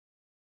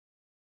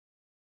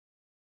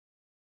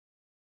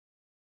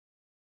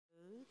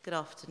Good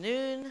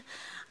afternoon.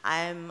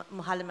 I'm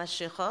Mohale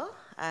Mashigo.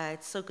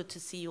 It's so good to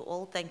see you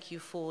all. Thank you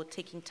for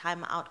taking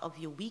time out of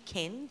your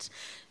weekend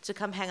to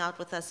come hang out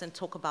with us and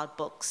talk about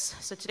books.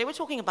 So today we're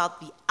talking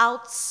about The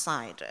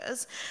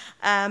Outsiders.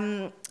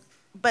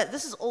 But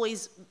this is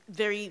always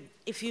very,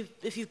 if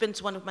you've been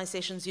to one of my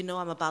sessions, you know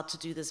I'm about to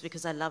do this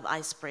because I love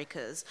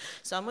icebreakers.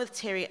 So I'm with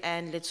Terry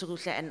and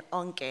Lethokuhle and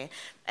Onke,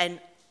 and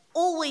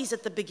always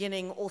at the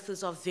beginning,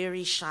 authors are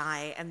very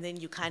shy, and then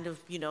you kind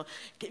of,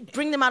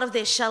 bring them out of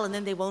their shell, and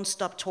then they won't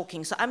stop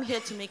talking. So I'm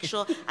here to make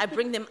sure I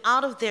bring them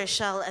out of their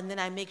shell, and then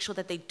I make sure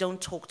that they don't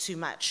talk too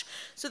much.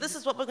 So this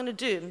is what we're going to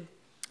do.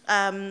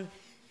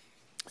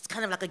 It's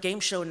kind of like a game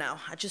show now.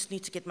 I just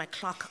need to get my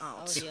clock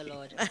out. Oh, dear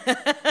Lord.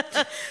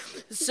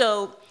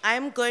 So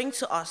I'm going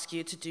to ask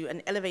you to do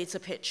an elevator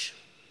pitch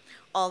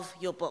of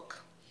your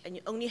book, and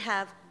you only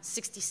have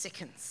 60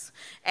 seconds.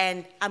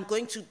 And I'm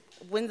going to,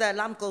 when the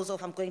alarm goes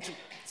off, I'm going to,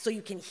 so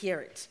you can hear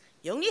it.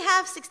 You only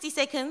have 60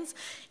 seconds.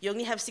 You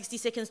only have 60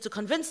 seconds to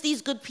convince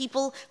these good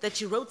people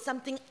that you wrote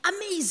something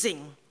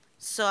amazing.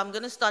 So I'm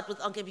going to start with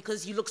Onke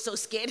because you look so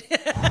scared.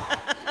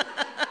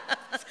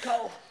 Let's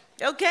go.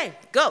 Okay,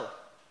 go.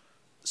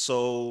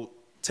 So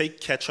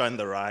take Catcher in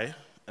the Rye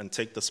and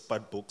take the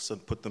Spud books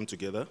and put them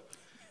together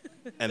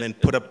and then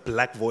put a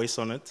black voice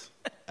on it,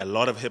 a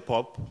lot of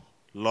hip-hop,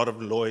 a lot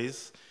of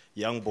noise,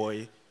 young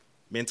boy,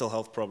 mental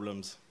health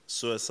problems,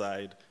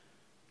 suicide,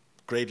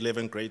 grade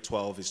 11, grade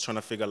 12, he's trying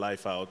to figure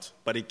life out,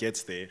 but he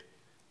gets there.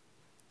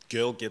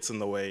 Girl gets in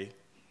the way,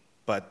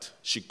 but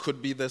she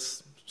could be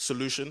this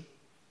solution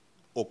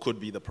or could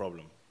be the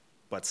problem.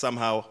 But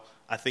somehow,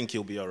 I think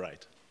he'll be all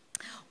right.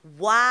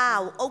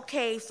 Wow,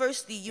 okay,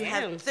 firstly, you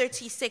have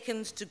 30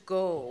 seconds to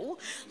go.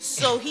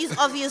 So he's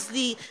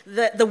obviously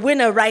the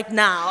winner right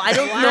now. I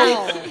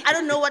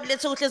don't know what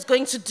Lethokuhle is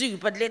going to do,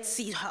 but let's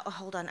see.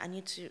 Hold on, I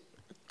need to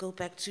go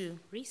back to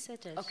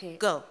Reset it. Okay.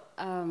 Go.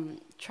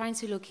 Trying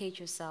to locate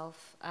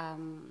yourself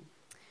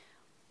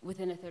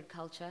within a third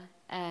culture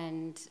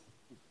and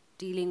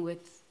dealing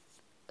with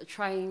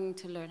trying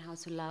to learn how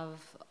to love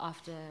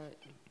after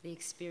the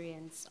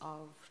experience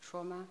of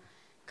trauma,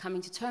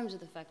 coming to terms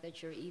with the fact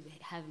that you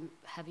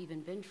have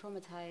even been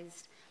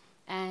traumatized,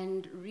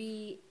 and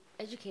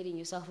re-educating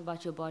yourself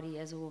about your body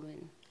as a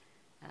woman,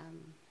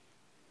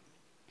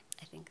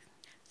 I think.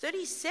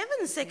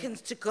 37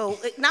 seconds to go.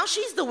 Now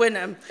she's the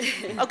winner.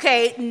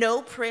 Okay,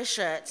 no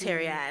pressure,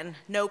 Terry Ann.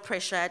 No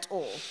pressure at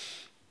all.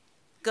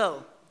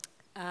 Go.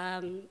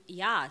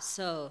 Yeah,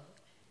 so,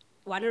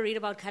 want to read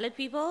about colored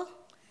people?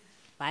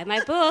 Buy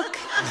my book.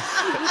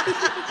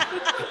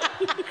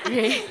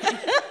 Great.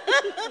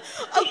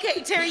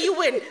 Okay, Terry, you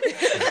win.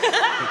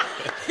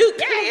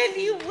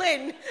 You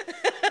win.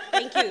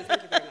 Thank you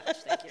very much,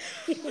 thank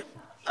you.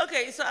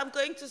 Okay, so I'm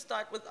going to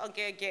start with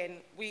Onke again.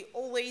 We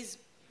always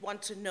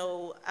want to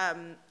know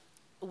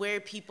where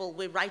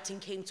writing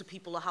came to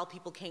people or how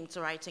people came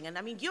to writing. And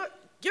I mean,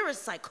 you're a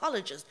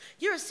psychologist.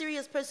 You're a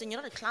serious person.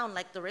 You're not a clown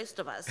like the rest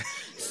of us.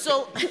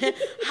 So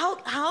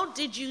how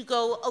did you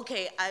go,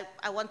 okay,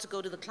 I want to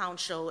go to the clown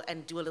show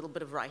and do a little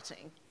bit of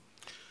writing?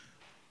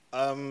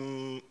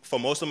 For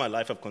most of my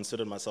life, I've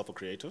considered myself a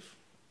creative.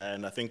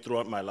 And I think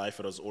throughout my life,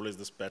 it was always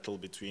this battle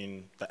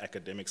between the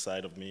academic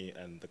side of me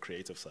and the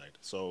creative side.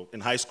 So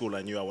in high school,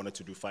 I knew I wanted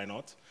to do fine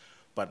art,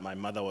 but my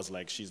mother was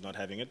like, she's not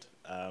having it.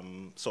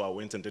 So I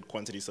went and did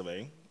quantity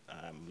surveying.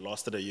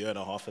 Lasted a year and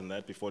a half in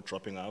that before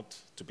dropping out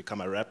to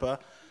become a rapper.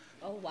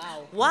 Oh,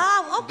 wow.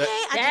 Wow, okay,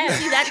 I didn't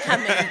see that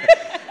coming.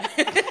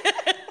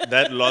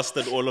 That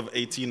lasted all of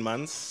 18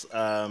 months.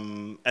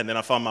 And then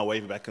I found my way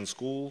back in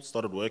school,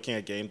 started working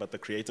again, but the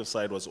creative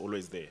side was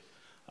always there.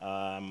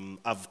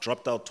 I've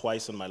dropped out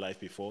twice in my life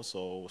before.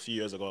 So a few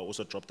years ago, I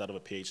also dropped out of a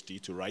PhD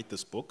to write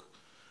this book.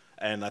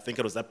 And I think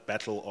it was that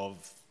battle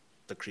of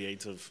the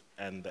creative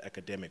and the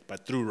academic.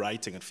 But through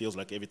writing, it feels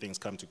like everything's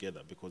come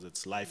together because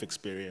it's life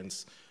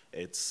experience,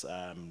 it's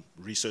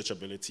research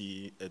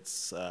ability,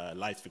 it's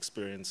life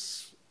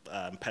experience,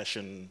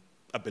 passion,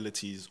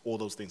 abilities, all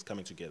those things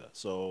coming together.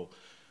 So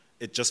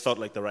it just felt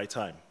like the right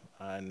time.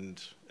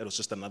 And it was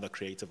just another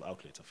creative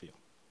outlet, I feel.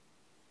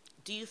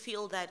 Do you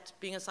feel that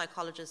being a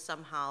psychologist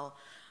somehow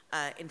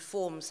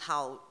informs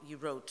how you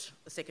wrote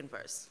the second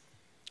verse?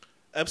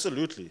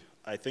 Absolutely,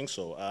 I think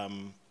so.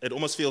 It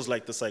almost feels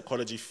like the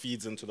psychology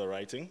feeds into the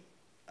writing,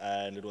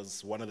 and it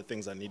was one of the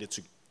things I needed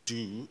to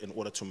do in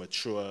order to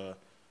mature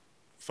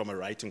from a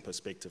writing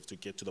perspective to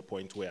get to the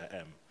point where I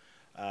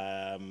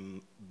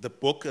am. The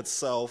book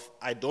itself,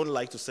 I don't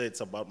like to say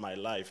it's about my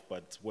life,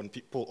 but when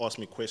people ask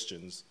me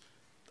questions,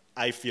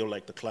 I feel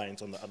like the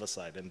client on the other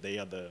side, and they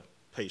are the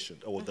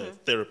patient or the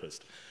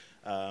therapist.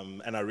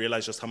 And I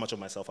realized just how much of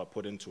myself I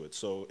put into it.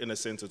 So in a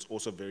sense, it's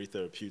also very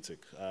therapeutic.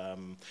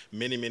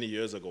 Many, many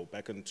years ago,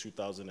 back in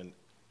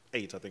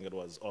 2008, I think it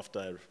was, after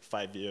a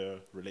 5-year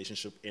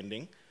relationship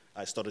ending,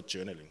 I started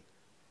journaling.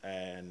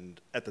 And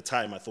at the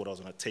time, I thought I was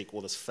going to take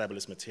all this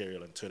fabulous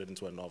material and turn it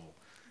into a novel.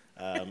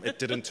 It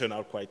didn't turn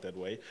out quite that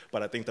way,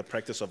 but I think the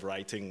practice of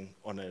writing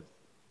on a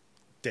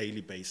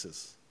daily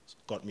basis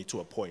got me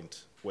to a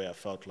point where I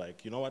felt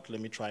like, you know what,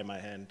 let me try my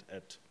hand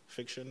at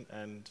fiction,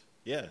 and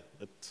yeah,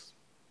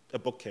 a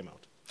book came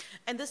out.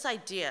 And this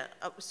idea,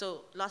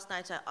 so last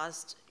night I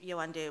asked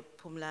Yewande,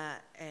 Pumla,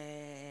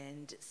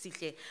 and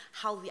Sihle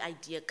how the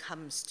idea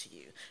comes to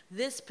you.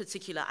 This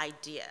particular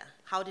idea,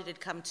 how did it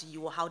come to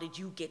you, or how did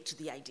you get to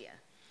the idea?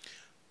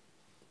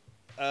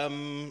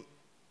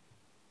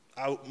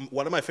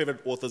 One of my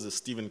favorite authors is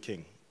Stephen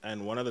King.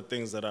 And one of the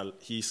things that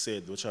he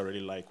said, which I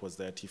really like, was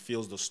that he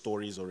feels the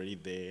story is already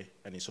there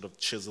and he sort of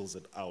chisels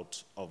it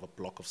out of a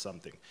block of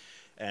something.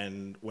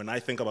 And when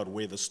I think about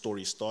where the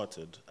story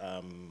started,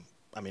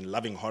 I mean,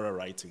 loving horror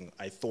writing,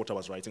 I thought I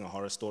was writing a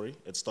horror story.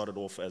 It started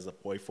off as a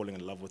boy falling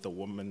in love with a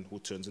woman who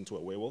turns into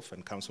a werewolf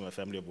and comes from a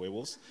family of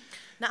werewolves.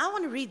 Now, I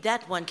want to read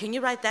that one. Can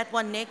you write that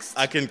one next?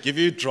 I can give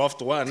you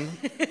draft one.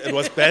 It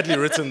was badly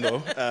written,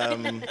 though.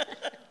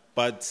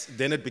 But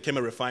then it became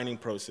a refining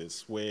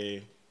process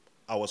where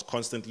I was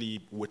constantly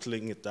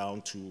whittling it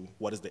down to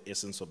what is the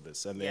essence of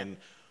this. And then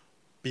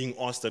being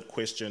asked that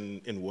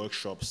question in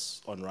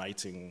workshops on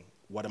writing,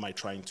 what am I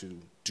trying to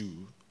do?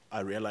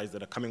 I realized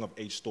that a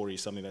coming-of-age story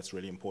is something that's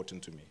really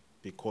important to me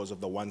because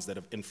of the ones that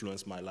have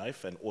influenced my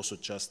life and also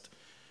just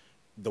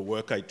the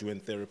work I do in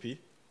therapy.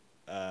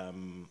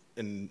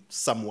 In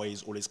some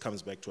ways, always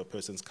comes back to a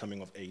person's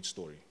coming-of-age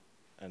story.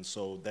 And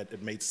so that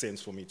it made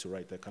sense for me to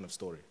write that kind of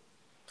story.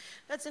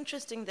 That's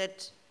interesting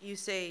that you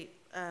say,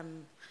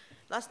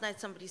 last night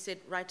somebody said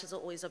writers are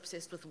always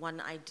obsessed with one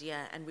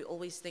idea and we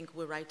always think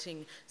we're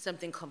writing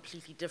something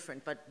completely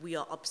different, but we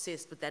are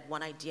obsessed with that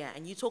one idea.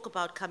 And you talk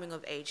about coming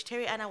of age.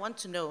 Terry, and I want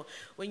to know,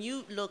 when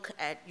you look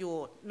at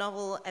your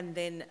novel and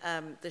then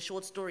the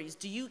short stories,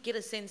 do you get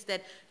a sense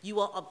that you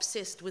are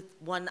obsessed with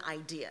one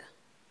idea?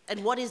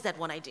 And what is that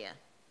one idea?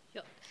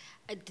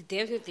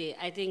 Definitely.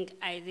 I think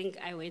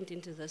I went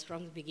into this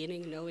from the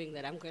beginning knowing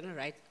that I'm going to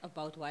write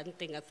about one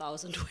thing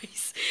 1,000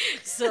 ways.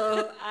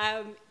 So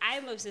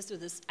I'm obsessed with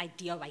this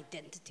idea of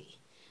identity,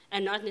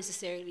 and not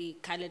necessarily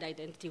colored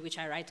identity, which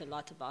I write a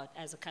lot about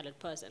as a colored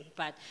person,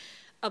 but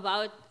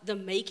about the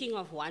making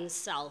of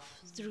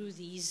oneself through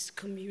these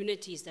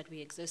communities that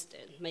we exist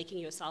in, making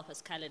yourself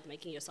as colored,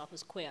 making yourself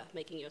as queer,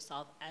 making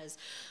yourself as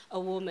a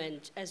woman,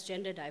 as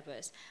gender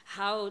diverse.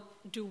 How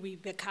do we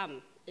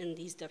become in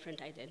these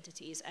different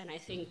identities? And I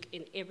think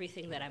in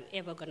everything that I'm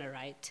ever going to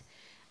write,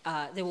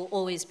 there will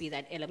always be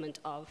that element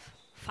of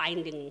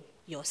finding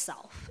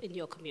yourself in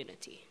your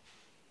community.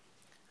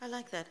 I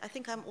like that. I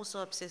think I'm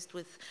obsessed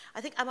with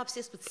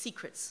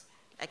secrets,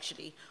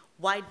 actually.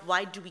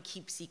 Why do we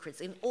keep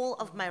secrets? In all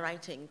of my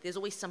writing, there's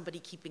always somebody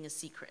keeping a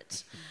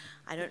secret.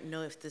 I don't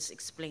know if this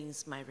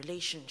explains my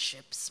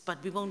relationships,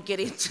 but we won't get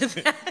into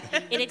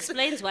that. It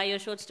explains why your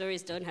short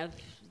stories don't have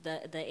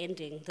the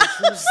ending, the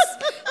truth.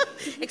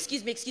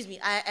 Excuse me.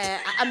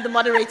 I'm the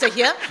moderator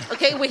here.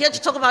 Okay, we're here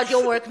to talk about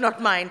your work,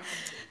 not mine.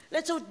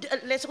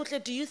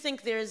 Lethokuhle, do you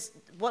think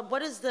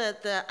what is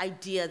the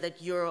idea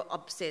that you're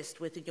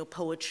obsessed with in your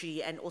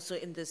poetry and also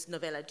in this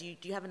novella? Do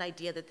you have an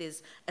idea that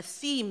there's a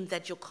theme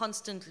that you're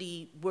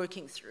constantly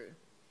working through?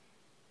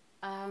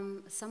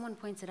 Someone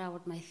pointed out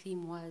what my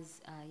theme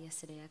was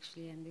yesterday,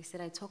 actually, and they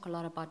said I talk a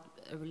lot about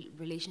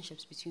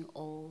relationships between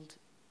old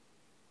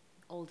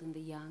and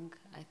the young,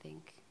 I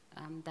think.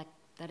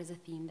 That is a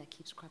theme that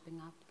keeps cropping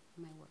up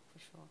in my work, for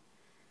sure.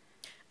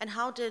 And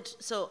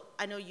so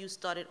I know you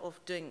started off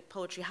doing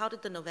poetry. How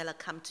did the novella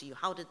come to you?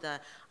 How did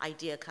the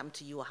idea come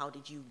to you, or how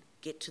did you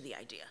get to the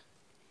idea?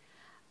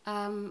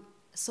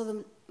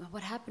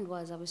 What happened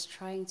was I was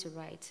trying to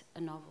write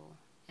a novel,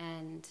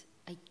 and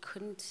it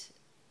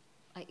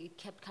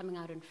kept coming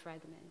out in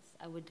fragments.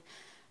 I would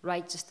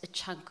write just a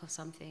chunk of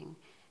something,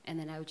 and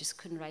then I just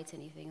couldn't write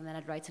anything, and then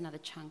I'd write another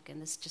chunk,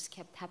 and this just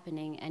kept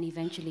happening, and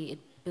eventually it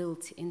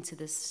built into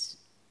this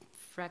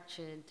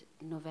fractured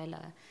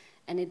novella.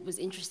 And it was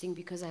interesting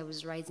because I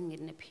was writing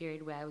it in a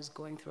period where I was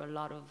going through a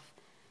lot of,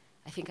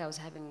 I think I was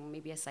having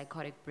maybe a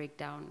psychotic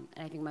breakdown,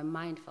 and I think my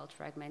mind felt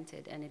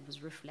fragmented, and it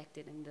was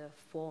reflected in the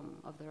form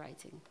of the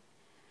writing.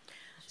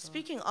 So.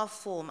 Speaking of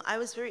form, I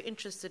was very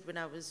interested when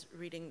I was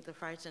reading The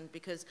Frightened,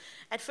 because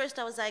at first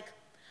I was like,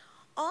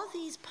 are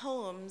these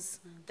poems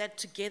that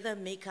together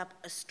make up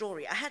a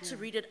story? I had to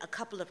read it a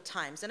couple of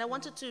times, and I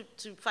wanted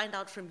to find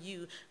out from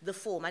you the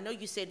form. I know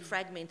you said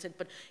fragmented,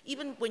 but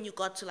even when you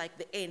got to like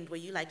the end where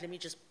you like, let me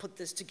just put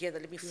this together,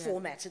 let me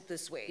format it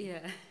this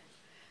way.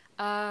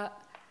 Yeah.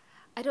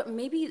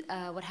 Maybe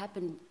what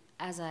happened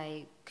as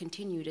I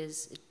continued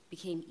is it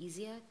became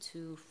easier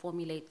to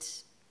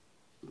formulate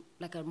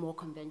like a more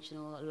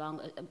conventional,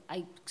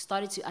 I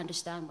started to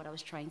understand what I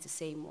was trying to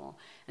say more.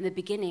 In the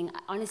beginning,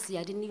 honestly,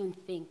 I didn't even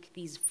think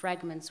these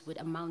fragments would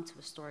amount to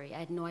a story. I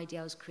had no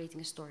idea I was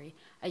creating a story.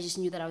 I just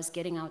knew that I was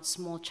getting out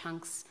small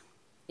chunks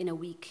in a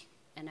week,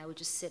 and I would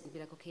just sit and be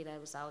like, okay, that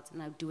was out,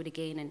 and I'd do it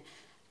again. And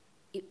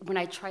when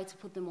I tried to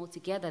put them all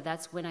together,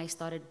 that's when I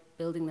started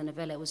building the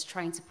novella. I was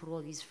trying to put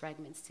all these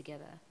fragments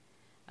together.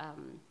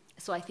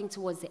 So I think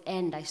towards the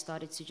end, I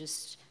started to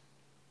just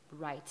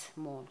write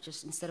more.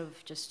 Just instead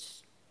of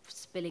just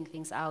spilling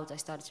things out, I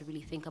started to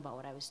really think about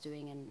what I was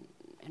doing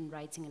and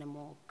writing in a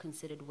more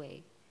considered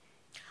way.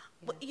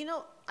 Well, you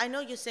know, I know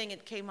you're saying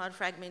it came out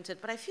fragmented,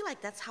 but I feel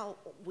like that's how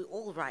we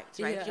all write,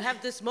 right? Yeah. You have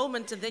this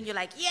moment and then you're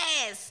like,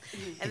 yes!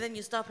 And then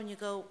you stop and you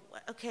go,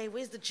 okay,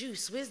 where's the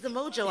juice? Where's the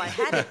mojo? I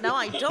had it, now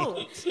I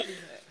don't.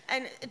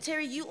 And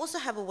Terry, you also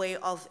have a way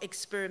of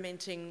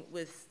experimenting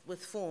with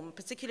form.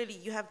 Particularly,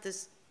 you have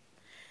this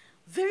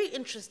very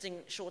interesting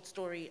short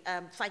story,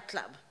 Fight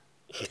Club.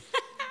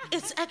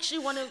 It's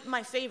actually one of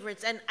my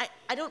favorites, and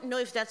I don't know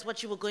if that's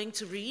what you were going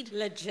to read.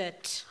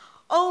 Legit.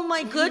 Oh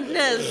my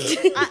goodness!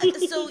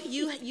 So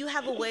you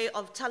have a way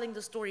of telling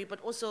the story,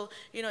 but also,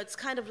 you know, it's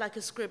kind of like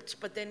a script,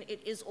 but then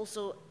it is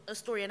also a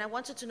story. And I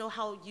wanted to know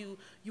how you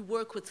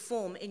work with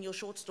form in your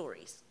short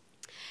stories.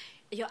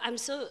 Yeah,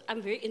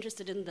 I'm very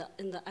interested in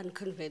the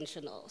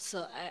unconventional.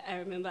 So I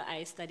remember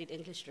I studied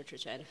English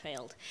literature and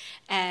failed,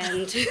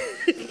 and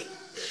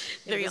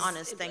Very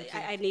honest, thank you.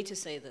 I need to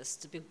say this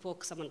before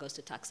someone goes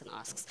to Tux and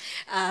asks.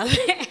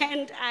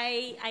 And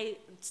I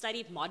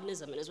studied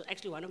modernism, and it was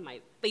actually one of my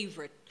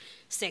favorite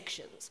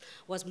sections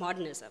was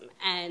modernism.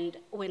 And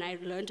when I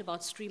learned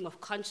about stream of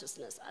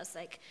consciousness, I was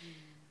like,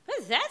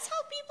 but that's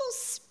how people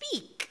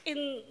speak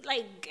in,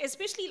 like,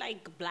 especially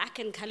like black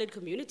and colored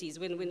communities.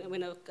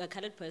 When a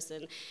colored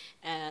person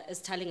is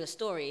telling a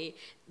story,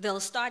 they'll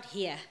start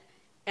here,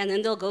 and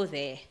then they'll go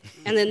there,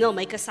 and then they'll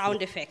make a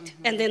sound effect,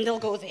 and then they'll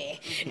go there,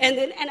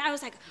 and I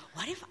was like,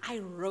 what if I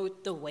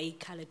wrote the way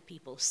colored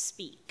people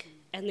speak,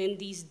 and then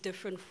these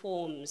different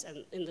forms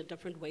and in the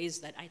different ways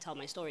that I tell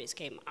my stories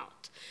came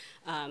out.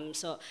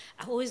 So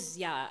I always,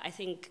 yeah, I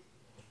think.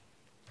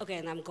 Okay,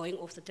 and I'm going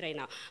off the train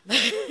now.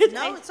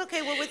 No, it's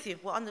okay. We're with you.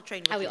 We're on the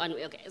train with you. Are we on?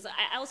 Okay. So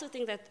I also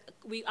think that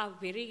we are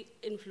very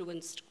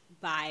influenced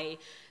by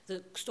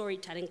the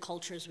storytelling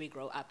cultures we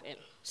grow up in.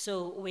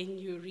 So when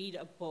you read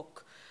a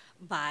book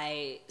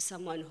by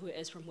someone who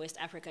is from West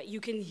Africa, you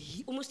can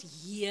almost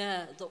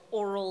hear the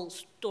oral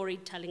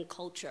storytelling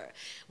culture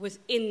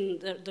within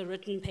the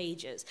written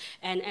pages.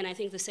 And I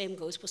think the same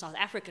goes for South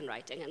African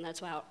writing, and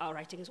that's why our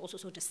writing is also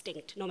so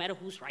distinct. No matter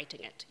who's writing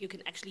it, you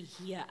can actually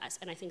hear us,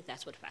 and I think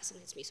that's what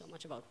fascinates me so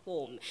much about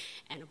form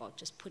and about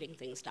just putting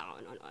things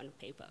down on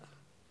paper.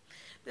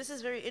 This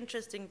is very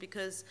interesting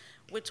because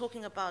we're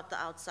talking about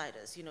the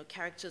outsiders, you know,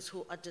 characters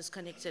who are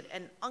disconnected.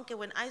 And Onke,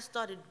 when I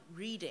started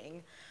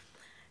reading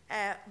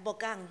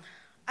Bokang,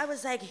 I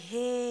was like,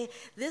 hey,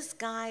 this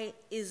guy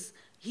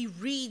he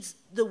reads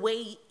the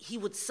way he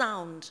would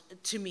sound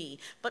to me.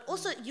 But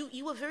also,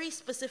 you were very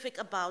specific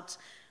about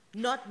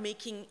not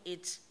making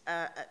it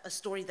a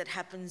story that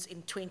happens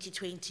in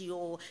 2020,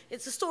 or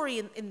it's a story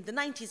in the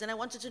 90s, and I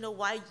wanted to know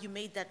why you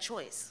made that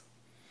choice.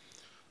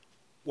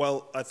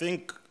 Well, I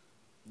think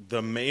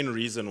the main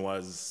reason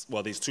was,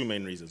 well, there's two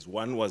main reasons.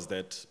 One was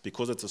that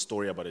because it's a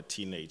story about a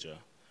teenager,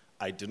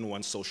 I didn't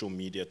want social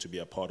media to be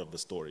a part of the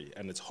story.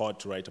 And it's hard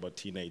to write about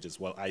teenagers.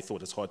 Well, I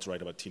thought it's hard to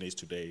write about teenagers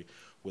today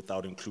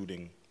without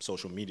including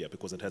social media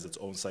because it has its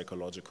own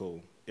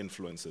psychological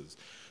influences.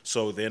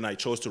 So then I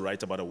chose to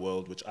write about a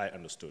world which I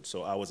understood.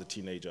 So I was a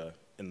teenager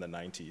in the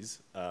 90s.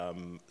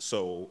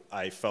 So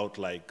I felt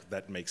like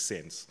that makes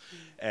sense.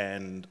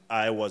 And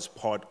I was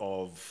part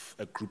of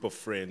a group of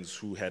friends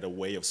who had a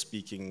way of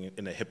speaking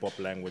in a hip hop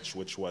language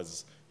which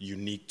was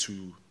unique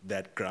to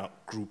that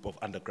group of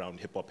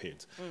underground hip hop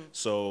heads.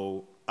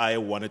 So I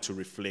wanted to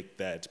reflect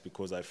that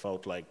because I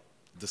felt like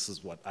this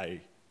is what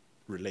I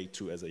relate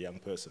to as a young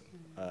person.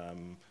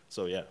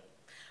 So yeah.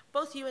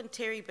 Both you and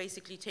Terry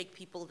basically take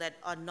people that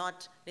are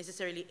not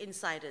necessarily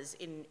insiders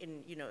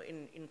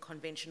in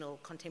conventional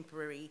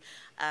contemporary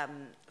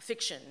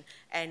fiction,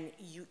 and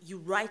you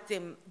write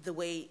them the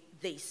way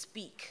they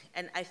speak.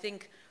 And I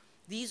think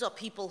these are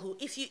people who,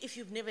 if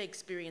you've never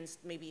experienced,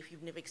 maybe if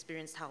you've never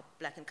experienced how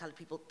black and colored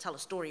people tell a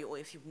story, or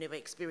if you've never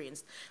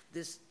experienced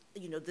this,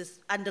 this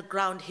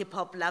underground hip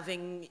hop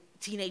loving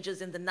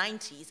teenagers in the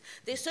 90s,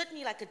 there's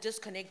certainly like a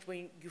disconnect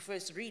when you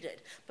first read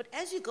it. But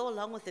as you go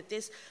along with it,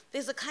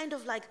 there's a kind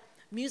of like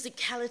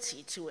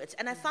musicality to it.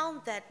 And I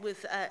found that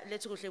with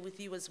Lethokuhle, with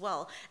you as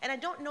well. And I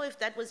don't know if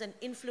that was an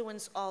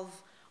influence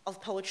of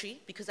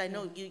poetry, because I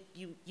know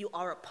you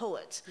are a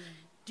poet.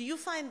 Do you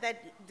find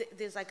that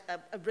there's like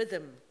a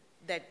rhythm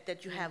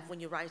that you have when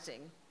you're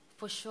writing?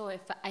 For sure.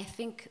 I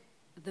think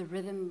the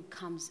rhythm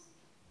comes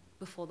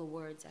before the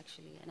words,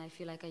 actually. And I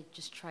feel like I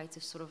just try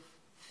to sort of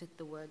fit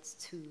the words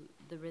to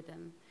the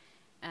rhythm.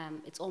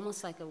 It's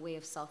almost like a way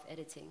of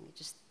self-editing.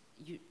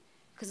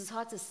 Because it's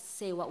hard to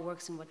say what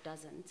works and what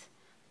doesn't.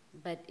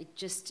 But it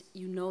just,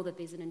 that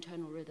there's an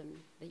internal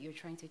rhythm that you're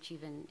trying to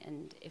achieve.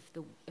 And if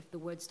the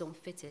words don't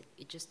fit it,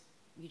 you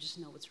just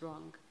know it's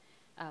wrong.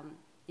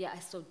 Yeah,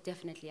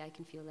 I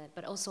can feel that.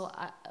 But also,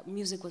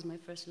 music was my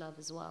first love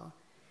as well.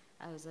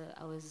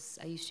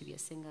 I used to be a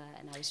singer,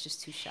 and I was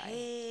just too shy.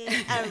 Hey,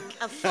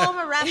 a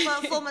former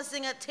rapper, former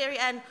singer, Terry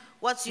Ann,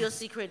 what's your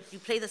secret? You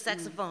play the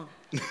saxophone?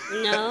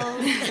 No.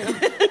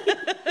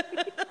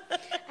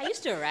 I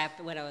used to rap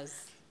when I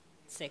was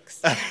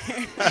 6.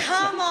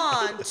 Come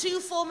on, 2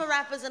 former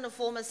rappers and a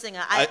former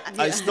singer.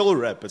 I still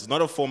rap. It's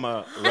not a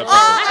former rap.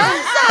 Oh,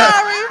 I'm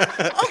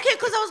sorry. Okay,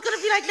 because I was going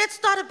to be like, let's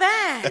start a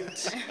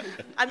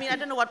band. I mean, I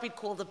don't know what we'd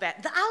call the band.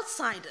 The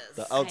Outsiders.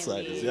 The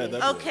Outsiders, yeah.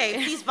 That's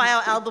Okay, please buy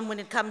our album when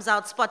it comes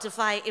out.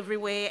 Spotify,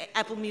 everywhere,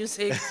 Apple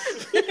Music.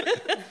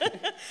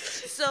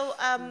 So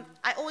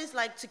I always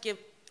like to give,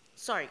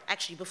 sorry,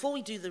 actually, before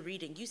we do the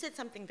reading, you said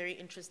something very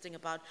interesting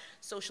about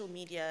social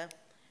media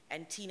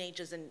and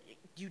teenagers, and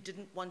you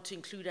didn't want to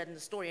include that in the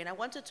story. And I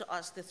wanted to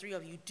ask the 3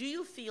 of you, do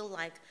you feel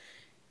like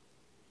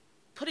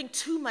putting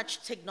too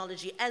much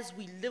technology as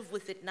we live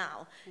with it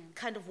now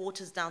kind of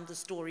waters down the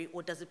story,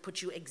 or does it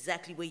put you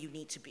exactly where you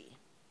need to be?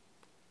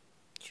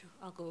 Sure,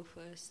 I'll go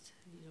first.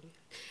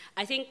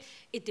 I think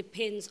it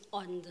depends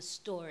on the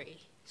story.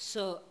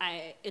 So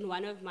in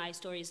one of my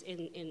stories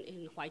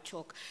in White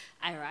Chalk,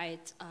 I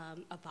write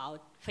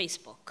about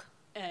Facebook.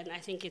 And I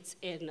think it's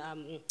in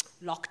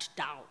Locked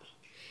Down,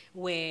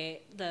 where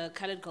the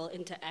colored girl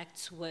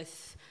interacts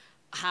with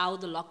how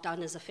the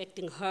lockdown is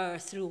affecting her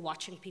through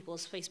watching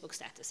people's Facebook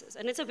statuses.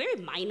 And it's a very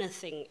minor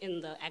thing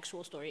in the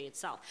actual story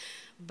itself.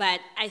 But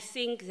I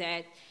think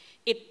that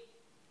it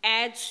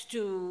adds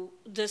to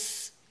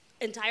this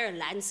entire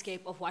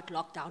landscape of what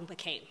lockdown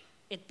became.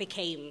 It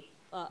became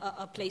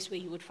a place where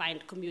you would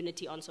find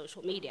community on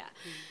social media.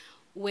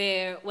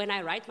 Where when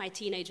I write my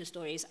teenager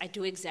stories, I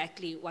do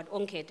exactly what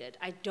Onke did.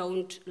 I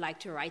don't like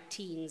to write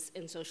teens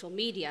in social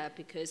media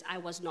because I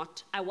was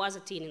a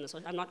teen in the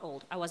social, I'm not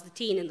old, I was the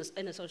teen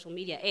in the social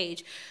media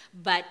age,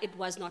 but it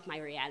was not my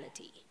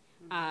reality.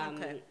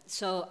 Okay.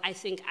 So I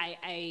think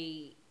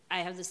I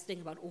have this thing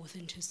about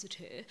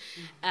authenticity.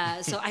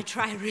 So I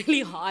try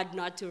really hard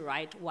not to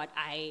write what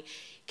I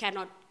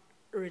cannot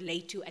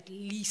relate to at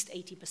least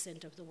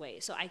 80% of the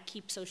way. So I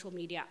keep social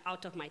media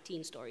out of my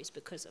teen stories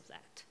because of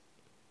that.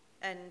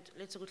 And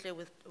Lethokuhle,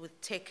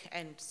 with tech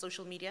and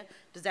social media,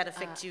 does that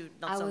affect you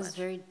not so much? I was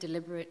very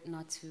deliberate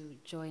not to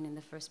join in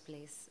the first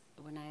place.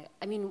 When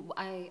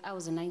I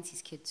was a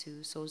 90s kid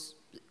too, so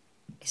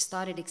I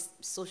started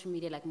social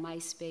media like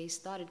MySpace,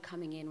 started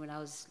coming in when I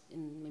was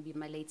in maybe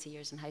my later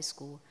years in high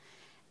school.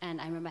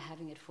 And I remember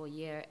having it for a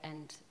year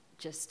and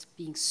just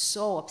being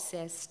so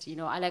obsessed, you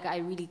know, I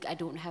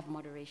don't have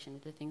moderation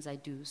with the things I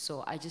do,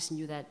 so I just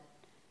knew that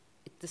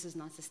this is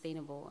not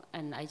sustainable,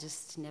 and I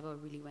just never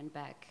really went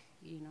back.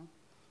 You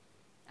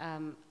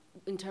know,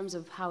 in terms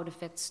of how it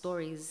affects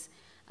stories,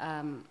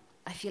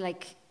 I feel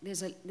like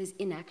there's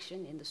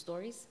inaction in the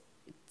stories.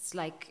 It's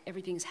like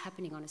everything is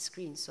happening on a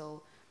screen.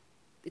 So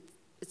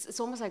it's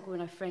almost like when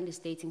a friend is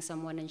dating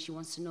someone and she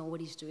wants to know what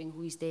he's doing,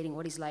 who he's dating,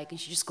 what he's like, and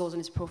she just goes on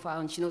his profile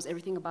and she knows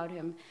everything about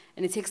him.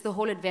 And it takes the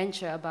whole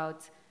adventure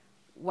about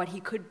what he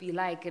could be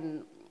like,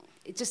 and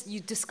you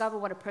discover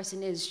what a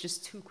person is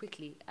just too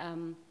quickly.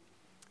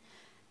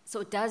 So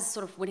it does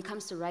sort of, when it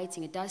comes to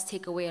writing, it does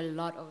take away a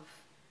lot of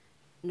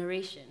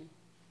narration.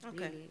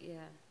 Okay. Really,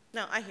 yeah.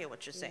 No, I hear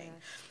what you're saying.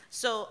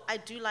 So I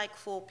do like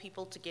for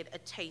people to get a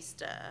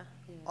taster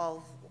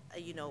of,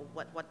 you know,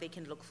 what they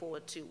can look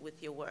forward to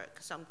with your work.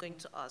 So I'm going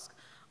to ask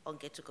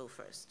Onke to go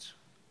first.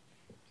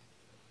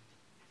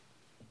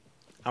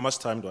 How much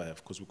time do I have?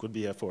 Because we could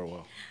be here for a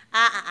while.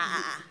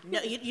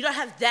 No, you don't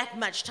have that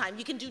much time.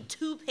 You can do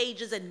 2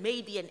 pages and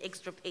maybe an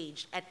extra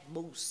page at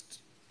most.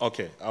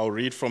 Okay, I'll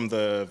read from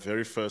the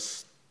very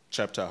first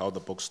chapter how the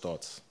book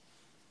starts.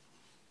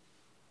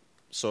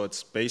 So it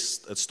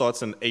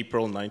starts in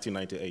April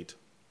 1998.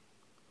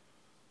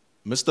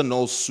 Mr.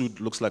 Knowles' suit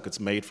looks like it's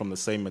made from the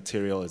same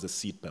material as a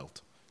seatbelt.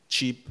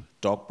 Cheap,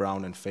 dark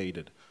brown and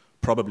faded,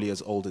 probably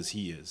as old as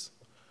he is.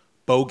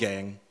 Bo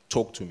gang,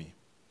 talk to me.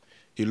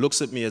 He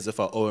looks at me as if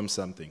I owe him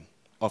something.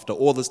 After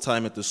all this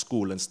time at the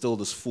school and still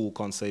this fool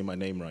can't say my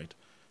name right.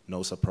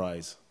 No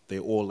surprise, they're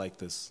all like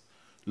this.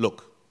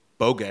 Look,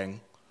 Bo gang,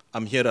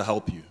 I'm here to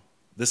help you.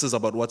 This is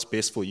about what's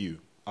best for you.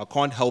 I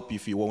can't help you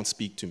if you won't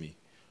speak to me.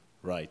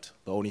 Right.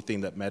 The only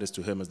thing that matters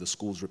to him is the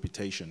school's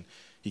reputation.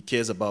 He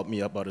cares about me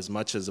about as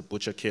much as a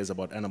butcher cares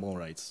about animal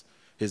rights.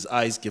 His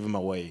eyes give him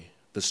away.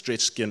 The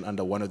stretched skin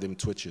under one of them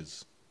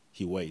twitches.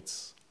 He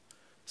waits.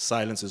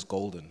 Silence is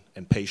golden,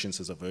 and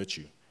patience is a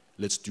virtue.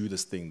 Let's do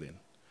this thing then.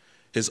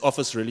 His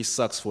office really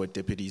sucks for a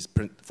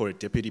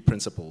deputy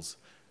principal's.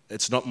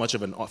 It's not much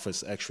of an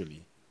office,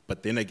 actually.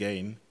 But then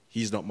again,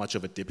 he's not much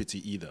of a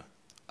deputy either.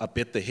 I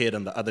bet the head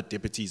and the other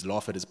deputies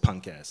laugh at his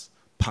punk ass.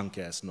 Punk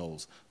ass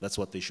Knowles, that's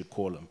what they should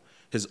call him.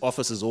 His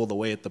office is all the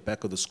way at the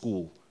back of the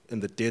school, in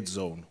the dead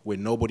zone, where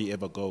nobody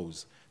ever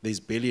goes. There's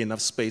barely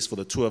enough space for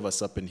the 2 of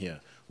us up in here,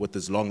 with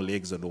his long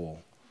legs and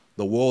all.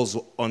 The walls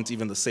aren't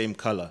even the same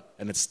color,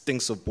 and it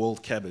stinks of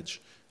boiled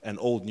cabbage and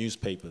old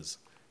newspapers.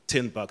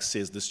 $10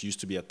 says this used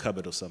to be a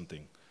cupboard or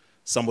something.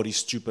 Somebody's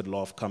stupid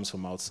laugh comes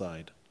from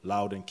outside,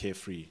 loud and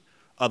carefree.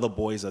 Other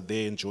boys are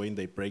there enjoying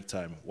their break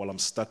time, while I'm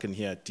stuck in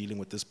here dealing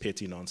with this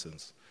petty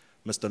nonsense.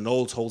 Mr.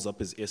 Knowles holds up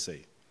his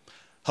essay.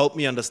 Help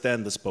me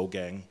understand this, Bo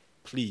gang,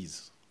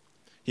 please.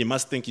 He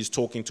must think he's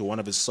talking to one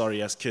of his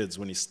sorry-ass kids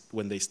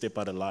when they step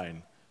out of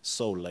line.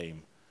 So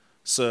lame.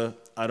 Sir,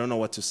 I don't know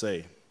what to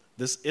say.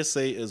 this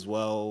essay is,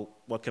 well,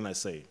 what can I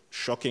say?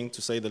 Shocking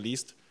to say the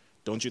least,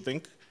 don't you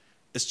think?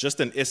 It's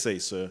just an essay,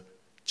 sir.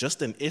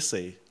 Just an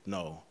essay?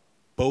 No.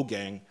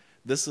 Bogang,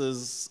 this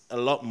is a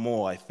lot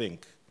more, I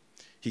think.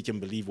 He can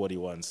believe what he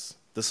wants.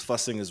 This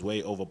fussing is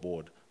way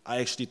overboard. I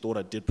actually thought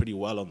I did pretty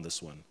well on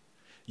this one.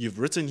 You've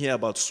written here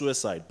about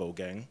suicide,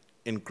 Bogang,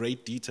 in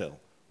great detail.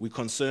 We're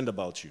concerned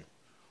about you.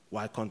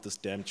 Why can't this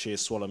damn chair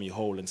swallow me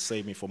whole and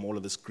save me from all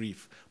of this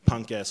grief?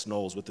 Punk-ass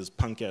Knowles with his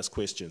punk-ass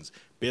questions.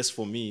 Best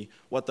for me?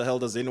 What the hell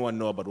does anyone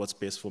know about what's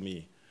best for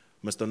me?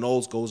 Mr.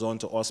 Knowles goes on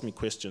to ask me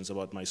questions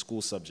about my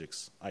school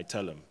subjects. I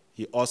tell him.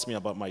 He asks me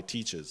about my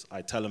teachers.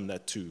 I tell him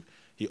that too.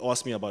 He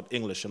asks me about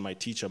English and my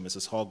teacher,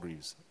 Mrs.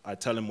 Hargreaves. I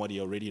tell him what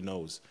he already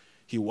knows.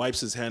 He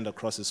wipes his hand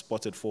across his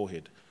spotted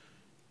forehead.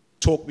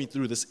 Talk me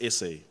through this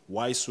essay.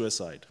 Why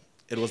suicide?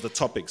 It was the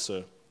topic,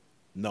 sir.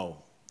 No.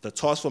 The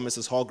task for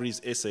Mrs.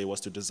 Hargreaves' essay was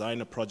to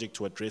design a project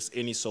to address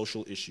any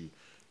social issue.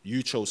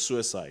 You chose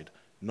suicide,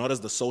 not as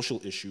the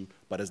social issue,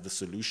 but as the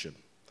solution.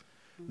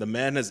 The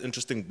man has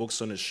interesting books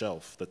on his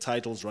shelf, the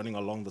titles running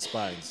along the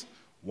spines.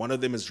 One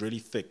of them is really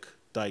thick,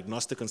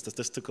 Diagnostic and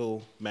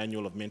Statistical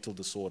Manual of Mental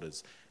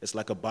Disorders. It's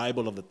like a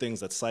Bible of the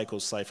things that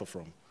psychos cipher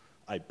from,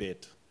 I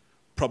bet.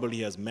 Probably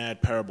has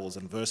mad parables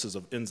and verses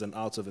of ins and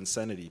outs of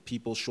insanity,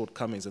 people's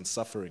shortcomings and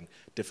suffering,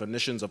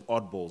 definitions of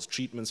oddballs,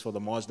 treatments for the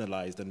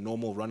marginalized and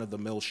normal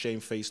run-of-the-mill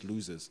shame-faced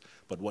losers.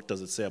 But what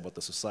does it say about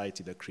the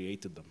society that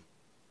created them?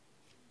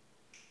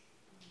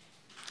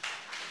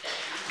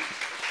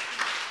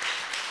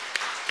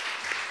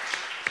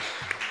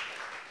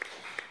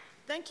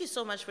 Thank you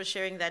so much for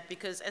sharing that,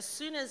 because as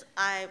soon as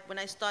when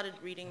I started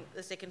reading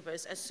the second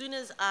verse, as soon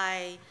as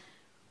I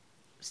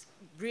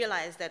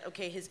realized that,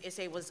 okay, his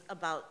essay was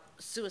about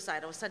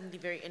suicide, I was suddenly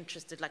very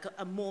interested, like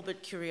a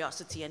morbid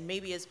curiosity, and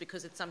maybe it's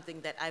because it's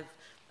something that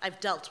I've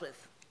dealt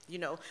with, you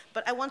know.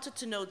 But I wanted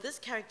to know, this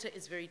character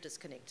is very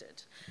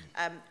disconnected,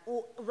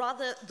 or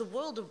rather, the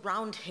world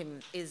around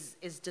him is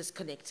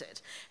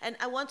disconnected. And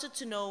I wanted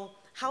to know,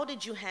 how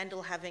did you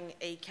handle having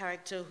a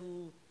character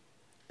who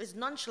is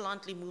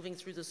nonchalantly moving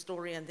through the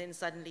story, and then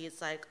suddenly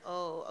it's like,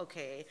 oh,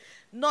 okay,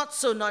 not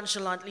so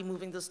nonchalantly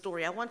moving the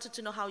story. I wanted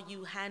to know how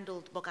you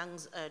handled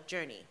Bogang's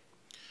journey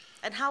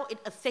and how it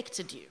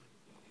affected you.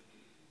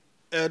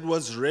 It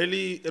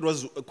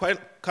was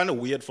quite kind of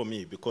weird for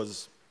me,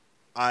 because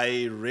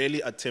I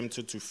really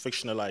attempted to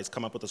fictionalize,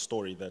 come up with a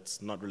story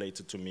that's not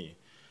related to me.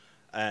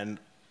 And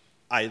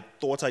I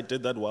thought I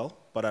did that well,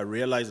 but I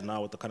realize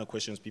now with the kind of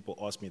questions people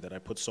ask me that I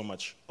put so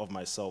much of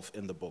myself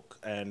in the book.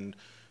 And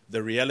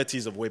the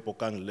realities of where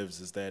Bogang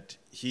lives is that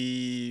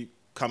he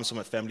comes from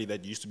a family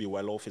that used to be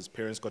well off. His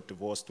parents got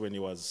divorced when he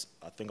was,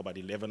 I think, about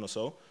 11 or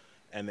so.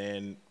 And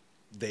then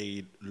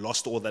they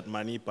lost all that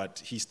money,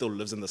 but he still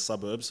lives in the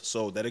suburbs.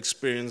 So that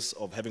experience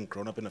of having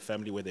grown up in a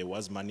family where there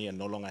was money and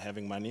no longer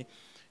having money,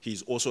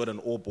 he's also at an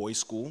all-boys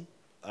school.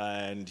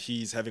 And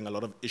he's having a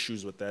lot of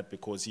issues with that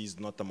because he's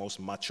not the most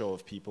macho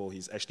of people.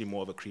 He's actually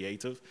more of a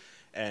creative.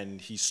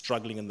 And he's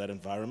struggling in that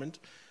environment.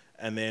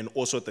 And then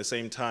also at the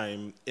same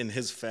time, in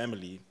his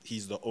family,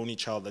 he's the only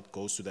child that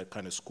goes to that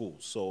kind of school.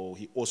 So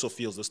he also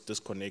feels this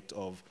disconnect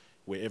of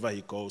wherever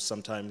he goes,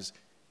 sometimes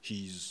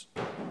he's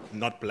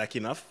not black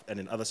enough,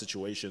 and in other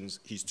situations,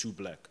 he's too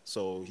black.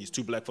 So he's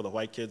too black for the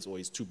white kids, or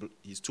he's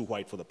too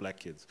white for the black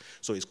kids.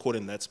 So he's caught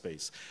in that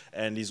space.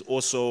 And he's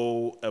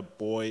also a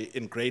boy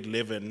in grade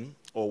 11,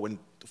 or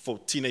for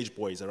teenage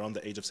boys around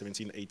the age of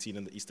 17, 18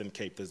 in the Eastern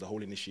Cape, there's the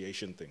whole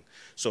initiation thing.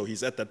 So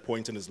he's at that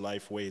point in his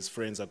life where his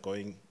friends are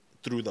going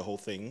through the whole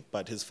thing,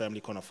 but his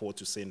family can't afford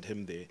to send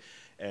him there.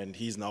 And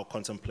he's now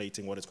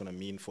contemplating what it's going to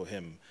mean for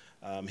him.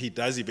 He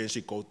does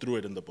eventually go through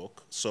it in the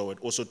book. So it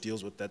also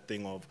deals with that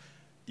thing of,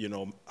 you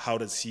know, how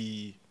does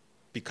he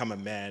become a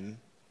man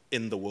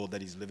in the world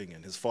that he's living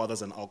in? His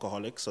father's an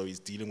alcoholic, so he's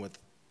dealing with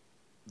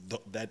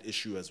that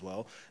issue as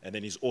well. And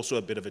then he's also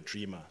a bit of a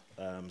dreamer,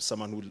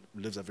 someone who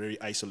lives a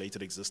very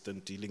isolated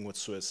existence, dealing with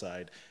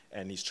suicide,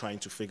 and he's trying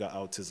to figure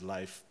out his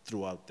life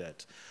throughout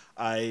that.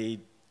 I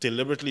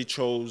deliberately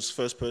chose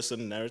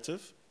first-person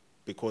narrative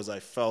because I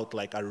felt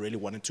like I really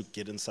wanted to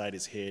get inside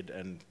his head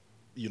and,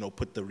 you know,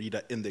 put the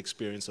reader in the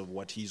experience of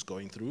what he's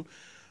going through.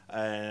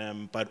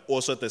 But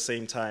also at the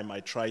same time, I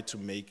tried to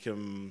make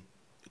him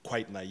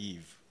quite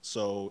naive.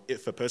 So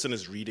if a person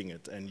is reading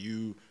it and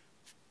you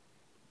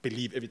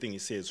believe everything he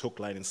says, hook,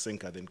 line, and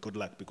sinker, then good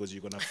luck, because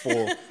you're going to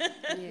fall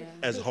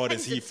as hard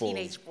as he falls.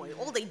 Teenage boy,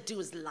 all they do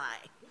is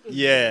lie.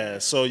 Yeah,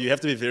 so you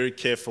have to be very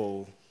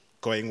careful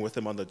going with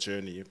him on the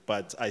journey.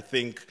 But I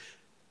think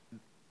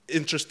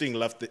interesting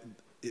love,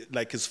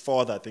 like his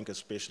father, I think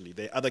especially.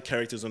 There are other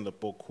characters in the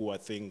book who I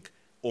think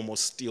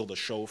almost steal the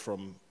show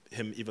from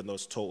him, even though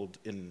it's told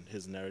in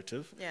his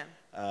narrative.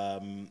 Yeah.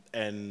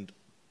 And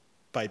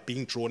by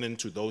being drawn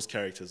into those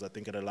characters, I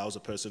think it allows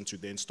a person to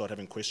then start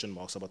having question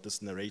marks about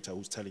this narrator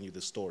who's telling you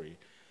the story.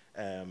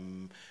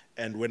 And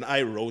when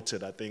I wrote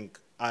it, I think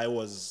I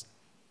was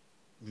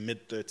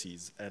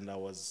mid-30s, and I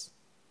was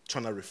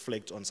trying to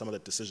reflect on some of the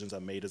decisions I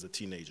made as a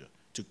teenager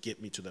to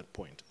get me to that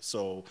point.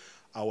 So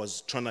I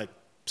was trying to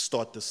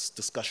start this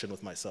discussion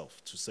with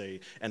myself to say,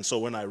 and so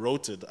when I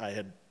wrote it, I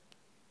had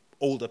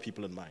older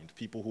people in mind,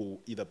 people who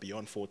either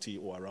beyond 40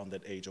 or around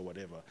that age or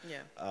whatever.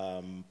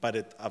 Yeah.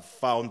 But I've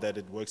found that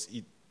it works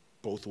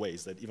both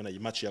ways, that even a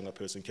much younger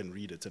person can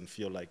read it and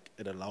feel like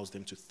it allows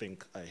them to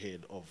think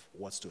ahead of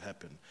what's to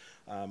happen.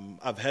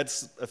 I've had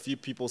a few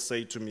people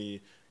say to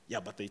me, yeah,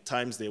 but there are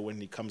times there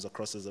when he comes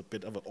across as a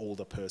bit of an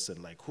older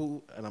person, like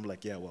who? And I'm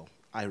like, yeah, well,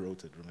 I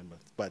wrote it, remember?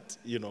 But,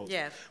 you know,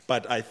 Yeah.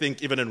 But I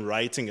think even in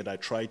writing it, I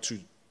try to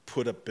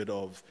put a bit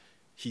of,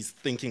 he's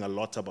thinking a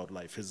lot about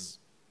life.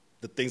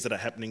 The things that are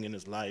happening in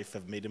his life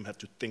have made him have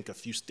to think a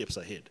few steps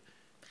ahead.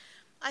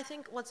 I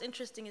think what's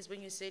interesting is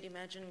when you said,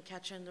 imagine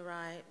Catcher in the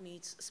Rye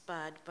meets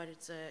Spud, but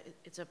it's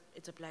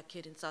a black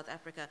kid in South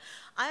Africa.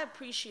 I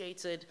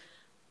appreciated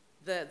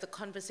the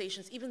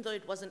conversations, even though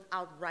it wasn't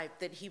outright,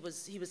 that he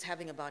was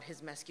having about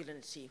his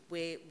masculinity,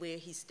 where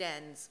he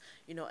stands,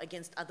 you know,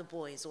 against other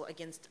boys or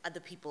against other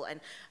people, and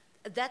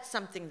that's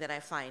something that I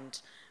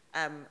find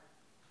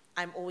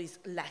I'm always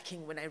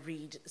lacking when I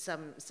read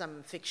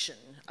some fiction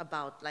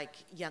about like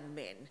young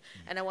men.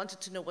 And I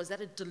wanted to know, was that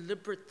a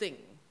deliberate thing?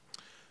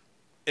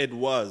 It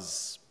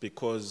was,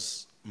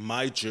 because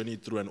my journey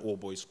through an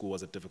all-boys school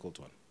was a difficult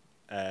one.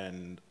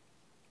 And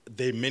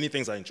there are many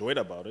things I enjoyed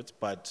about it,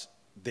 but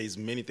there's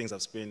many things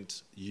I've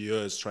spent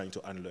years trying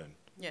to unlearn.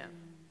 Yeah.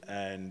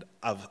 And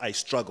I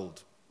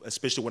struggled,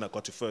 especially when I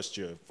got to first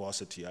year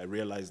varsity. I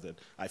realized that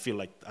I feel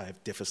like I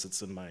have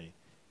deficits in my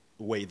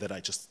way that I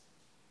just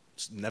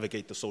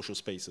navigate the social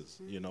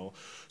spaces, you know.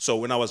 So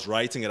when I was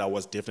writing it, I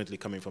was definitely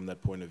coming from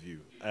that point of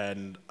view.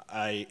 And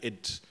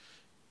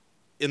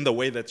in the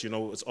way that, you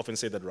know, it's often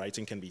said that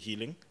writing can be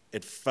healing,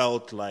 it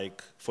felt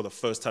like for the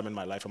first time in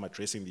my life I'm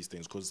addressing these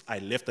things, because I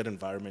left that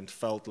environment,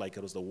 felt like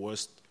it was the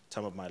worst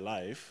time of my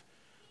life,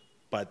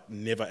 but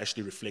never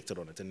actually reflected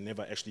on it and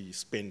never actually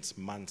spent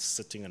months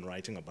sitting and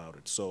writing about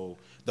it. So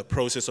the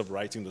process of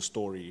writing the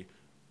story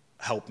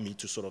helped me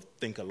to sort of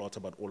think a lot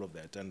about all of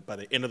that. And by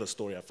the end of the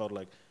story, I felt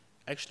like,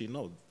 actually,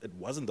 no, it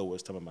wasn't the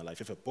worst time of my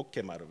life. If a book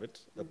came out of it,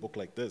 a book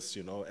like this,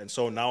 you know, and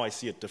so now I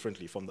see it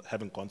differently from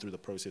having gone through the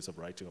process of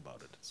writing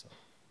about it. So.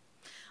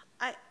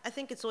 I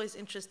think it's always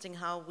interesting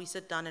how we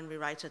sit down and we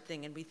write a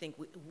thing and we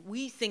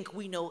think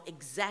we know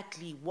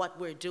exactly what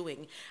we're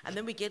doing, and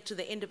then we get to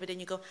the end of it and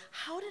you go,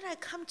 how did I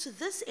come to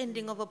this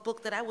ending of a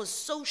book that I was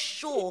so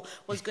sure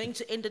was going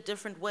to end a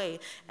different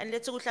way? And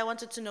Lethokuhle, I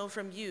wanted to know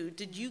from you,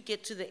 did you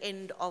get to the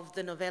end of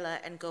the novella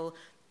and go,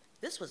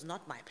 this was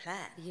not my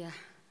plan? Yeah,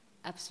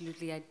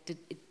 absolutely. I did.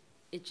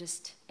 It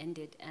just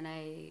ended, and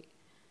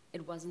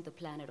it wasn't the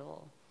plan at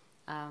all.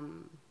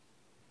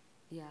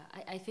 Yeah,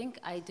 I think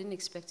I didn't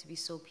expect to be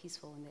so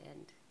peaceful in the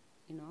end,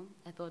 you know?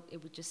 I thought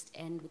it would just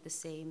end with the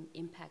same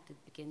impact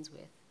it begins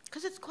with.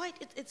 Because it's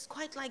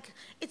quite like,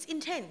 it's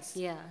intense.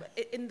 Yeah.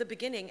 In the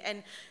beginning,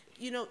 and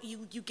you know,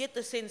 you get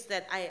the sense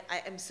that I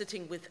am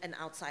sitting with an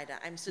outsider.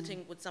 I'm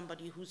sitting with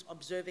somebody who's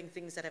observing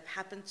things that have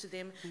happened to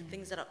them,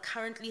 things that are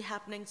currently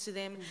happening to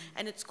them,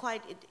 and it's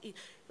quite,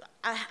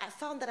 I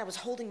found that I was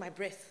holding my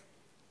breath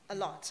a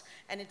lot,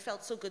 and it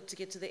felt so good to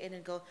get to the end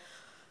and go,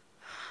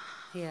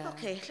 Yeah.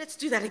 okay, let's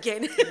do that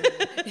again.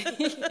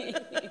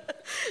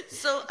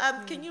 So,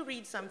 can you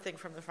read something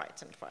from the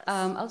Frightened for us?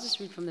 I'll just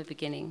read from the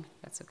beginning.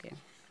 That's okay.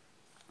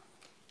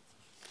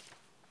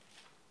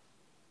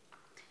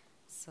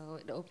 So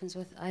it opens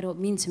with, I don't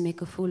mean to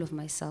make a fool of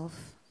myself.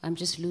 I'm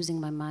just losing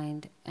my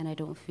mind, and I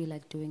don't feel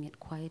like doing it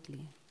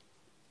quietly.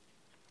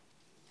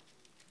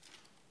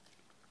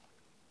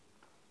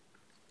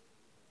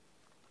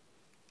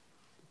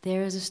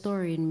 There is a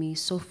story in me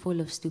so full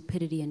of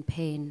stupidity and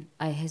pain,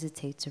 I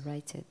hesitate to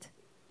write it.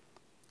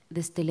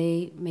 This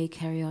delay may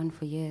carry on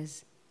for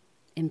years,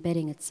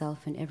 embedding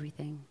itself in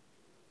everything.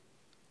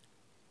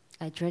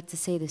 I dread to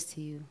say this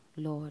to you,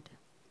 Lord,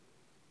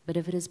 but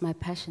if it is my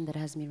passion that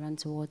has me run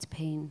towards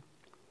pain,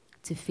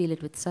 to feel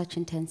it with such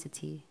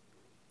intensity,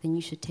 then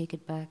you should take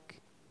it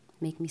back,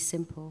 make me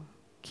simple,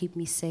 keep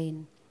me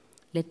sane.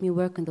 Let me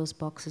work in those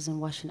boxes and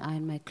wash and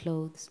iron my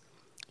clothes.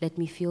 Let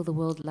me feel the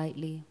world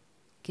lightly.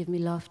 Give me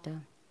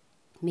laughter,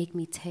 make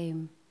me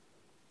tame.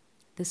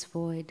 This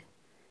void,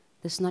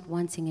 this not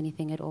wanting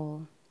anything at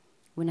all,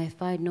 when I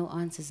find no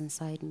answers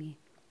inside me,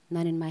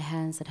 none in my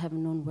hands that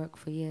haven't known work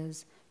for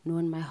years, nor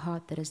in my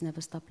heart that has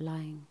never stopped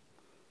lying.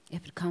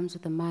 If it comes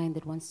with a mind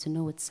that wants to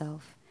know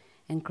itself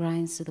and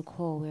grinds to the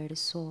core where it is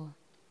sore,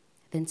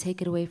 then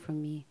take it away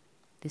from me,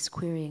 this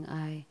querying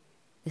eye,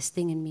 this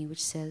thing in me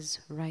which says,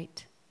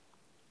 right.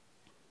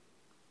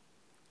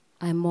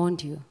 I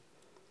mourned you.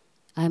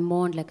 I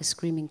mourned like a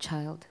screaming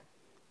child.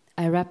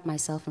 I wrapped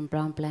myself in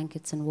brown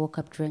blankets and woke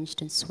up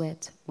drenched in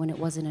sweat when it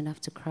wasn't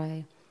enough to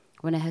cry,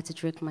 when I had to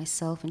drink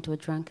myself into a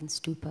drunken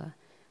stupor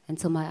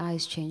until my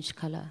eyes changed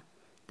color,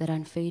 that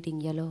unfading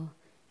yellow,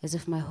 as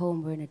if my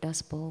home were in a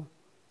dust bowl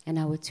and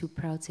I were too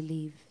proud to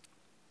leave.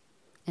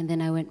 And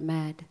then I went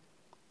mad.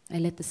 I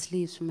let the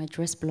sleeves from my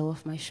dress blow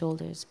off my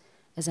shoulders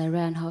as I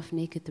ran half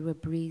naked through a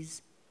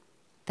breeze.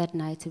 That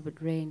night it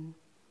would rain,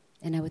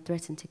 and I would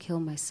threaten to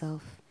kill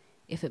myself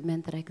if it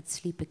meant that I could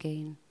sleep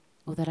again,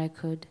 or that I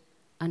could,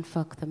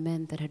 unfuck the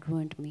men that had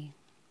ruined me.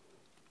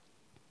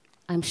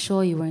 I'm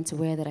sure you weren't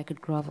aware that I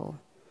could grovel.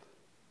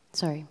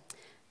 Sorry.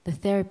 The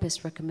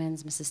therapist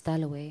recommends Mrs.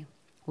 Dalloway,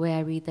 where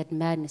I read that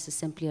madness is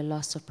simply a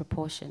loss of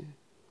proportion.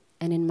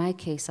 And in my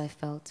case, I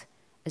felt,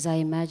 as I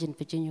imagined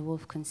Virginia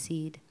Woolf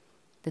concede,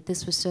 that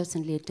this was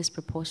certainly a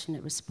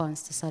disproportionate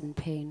response to sudden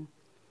pain,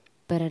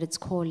 but at its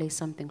core lay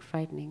something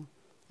frightening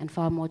and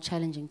far more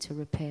challenging to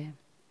repair.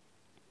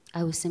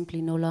 I was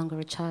simply no longer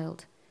a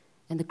child,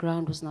 and the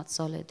ground was not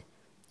solid,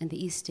 and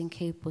the Eastern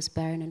Cape was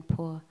barren and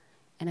poor,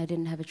 and I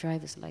didn't have a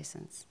driver's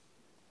license.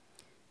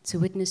 To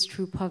witness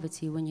true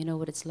poverty when you know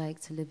what it's like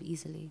to live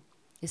easily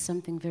is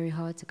something very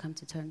hard to come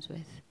to terms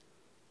with.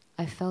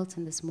 I felt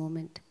in this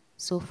moment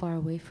so far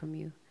away from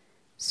you,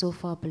 so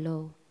far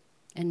below,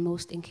 and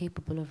most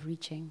incapable of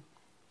reaching.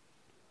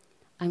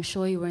 I'm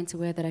sure you weren't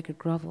aware that I could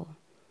grovel,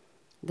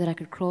 that I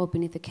could crawl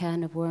beneath a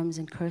can of worms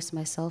and curse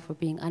myself for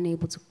being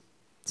unable to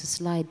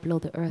slide below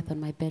the earth on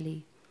my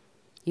belly.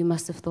 You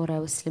must have thought I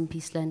was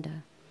slimpy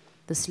slender,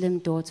 the slim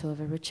daughter of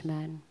a rich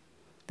man.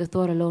 The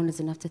thought alone is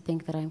enough to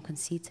think that I am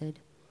conceited.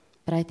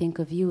 But I think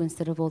of you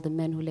instead of all the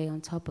men who lay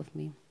on top of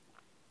me,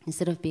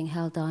 instead of being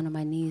held down on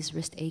my knees,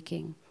 wrist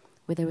aching,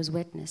 where there was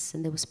wetness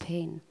and there was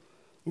pain,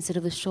 instead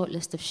of the short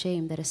list of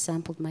shame that has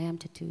sampled my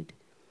amplitude.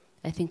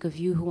 I think of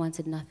you who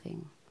wanted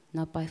nothing,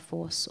 not by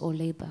force or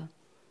labor.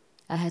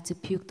 I had to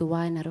puke the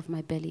wine out of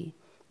my belly,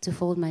 to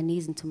fold my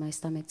knees into my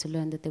stomach to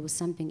learn that there was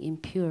something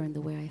impure in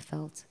the way I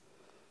felt.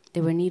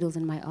 There were needles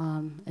in my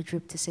arm, a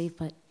drip to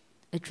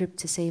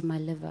save my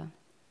liver.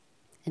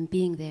 And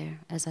being there,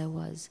 as I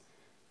was,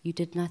 you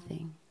did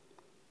nothing.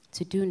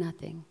 To do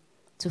nothing,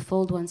 to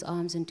fold one's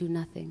arms and do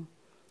nothing,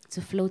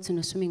 to float in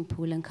a swimming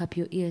pool and cup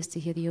your ears to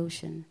hear the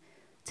ocean,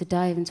 to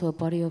dive into a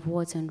body of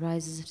water and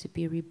rise as if to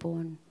be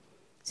reborn.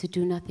 To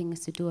do nothing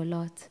is to do a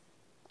lot.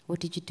 What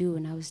did you do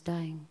when I was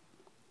dying?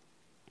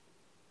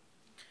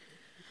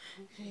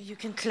 You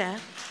can clap.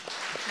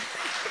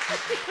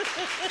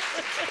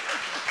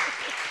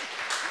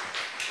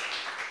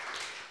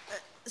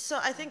 So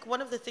I think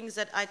one of the things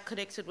that I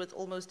connected with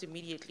almost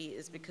immediately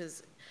is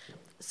because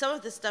some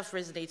of this stuff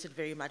resonated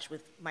very much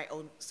with my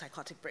own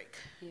psychotic break.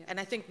 Yeah. And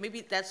I think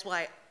maybe that's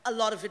why a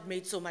lot of it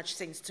made so much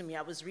sense to me.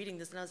 I was reading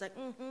this and I was like,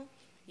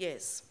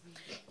 yes,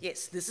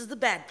 yes, this is the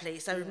bad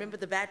place. I remember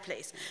the bad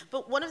place.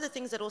 But one of the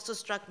things that also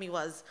struck me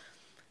was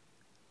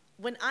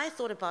when I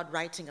thought about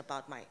writing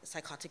about my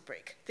psychotic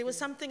break, there was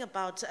something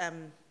about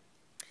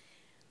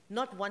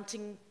not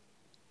wanting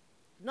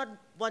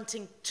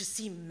to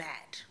seem mad.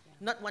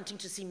 Not wanting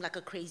to seem like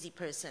a crazy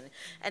person.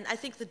 And I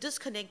think the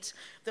disconnect,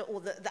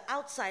 the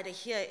outsider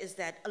here is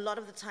that a lot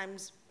of the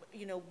times,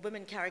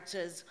 women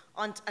characters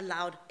aren't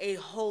allowed a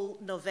whole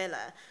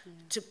novella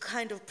to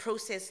kind of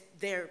process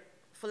their,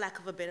 for lack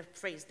of a better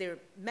phrase, their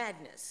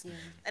madness. Yeah.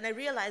 And I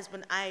realized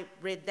when I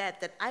read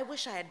that I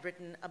wish I had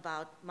written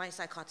about my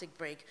psychotic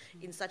break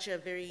in such a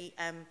very,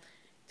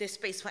 there's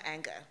space for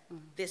anger,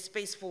 there's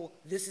space for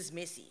this is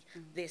messy,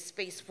 there's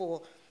space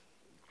for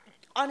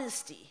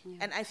honesty. Yeah.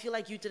 And I feel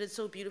like you did it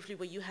so beautifully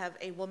where you have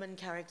a woman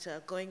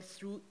character going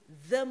through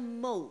the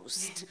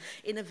most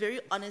in a very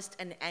honest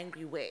and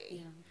angry way.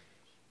 Yeah.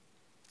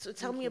 So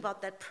tell me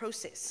about that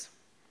process.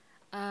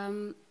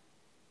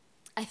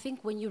 I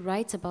think when you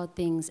write about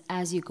things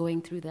as you're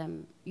going through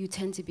them, you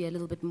tend to be a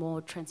little bit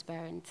more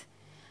transparent.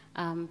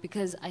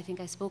 Because I think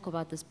I spoke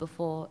about this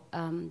before,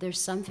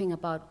 there's something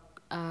about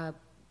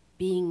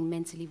being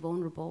mentally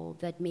vulnerable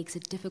that makes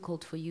it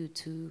difficult for you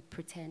to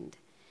pretend.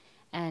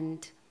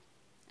 And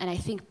I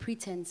think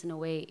pretense, in a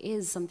way,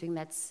 is something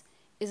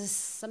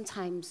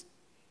sometimes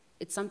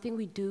it's something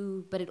we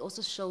do, but it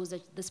also shows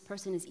that this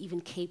person is even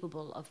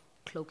capable of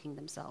cloaking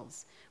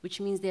themselves,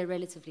 which means they're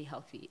relatively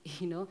healthy.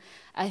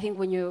 I think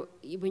when you're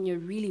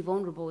really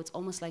vulnerable, it's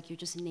almost like you're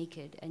just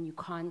naked and you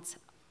can't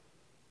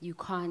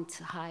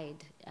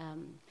hide,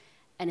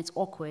 and it's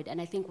awkward.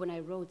 And I think when I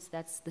wrote,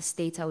 that's the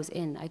state I was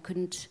in. I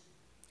couldn't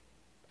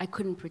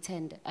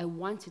pretend. I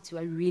wanted to.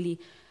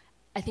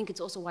 I think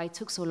it's also why it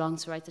took so long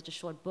to write such a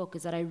short book,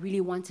 is that I really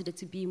wanted it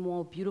to be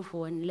more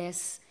beautiful and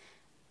less,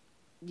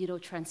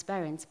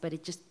 transparent, but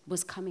it just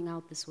was coming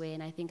out this way,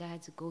 and I think I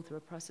had to go through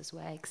a process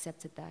where I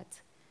accepted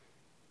that.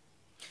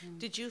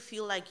 Did you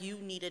feel like you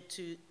needed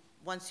to,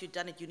 once you'd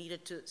done it, you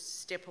needed to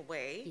step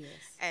away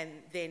and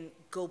then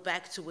go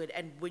back to it,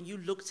 and when you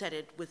looked at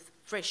it with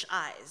fresh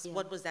eyes,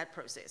 what was that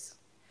process?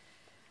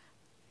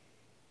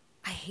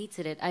 I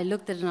hated it. I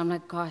looked at it and I'm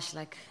like, gosh,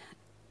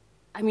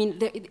 I mean,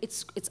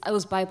 I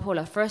was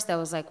bipolar. First, I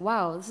was like,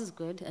 wow, this is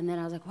good. And then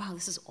I was like, wow,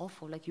 this is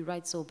awful. Like, you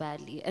write so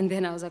badly. And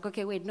then I was like,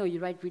 okay, wait, no, you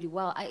write really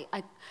well.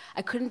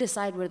 I couldn't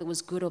decide whether it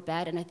was good or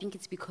bad. And I think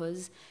it's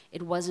because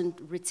it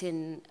wasn't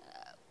written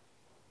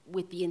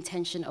with the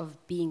intention of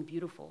being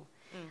beautiful.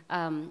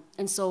 And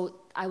so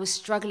I was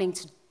struggling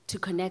to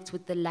connect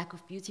with the lack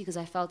of beauty, because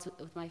I felt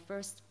with my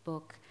first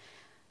book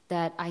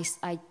that I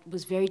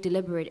was very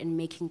deliberate in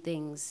making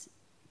things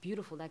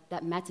beautiful, like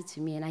that mattered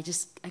to me. And I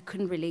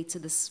couldn't relate to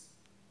this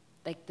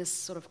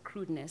sort of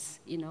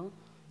crudeness,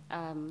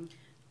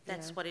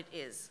 That's what it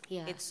is.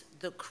 Yeah. It's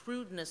the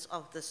crudeness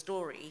of the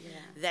story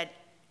that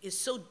is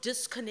so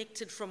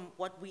disconnected from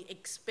what we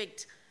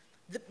expect,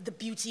 the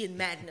beauty and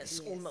madness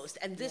almost.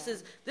 And this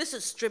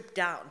is stripped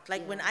down.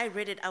 Like when I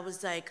read it, I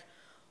was like,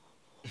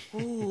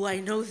 ooh, I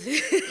know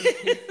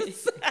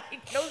this. I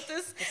know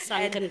this. The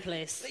sunken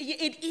place.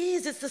 It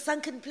is. It's the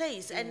sunken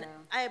place. And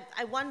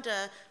I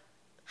wonder,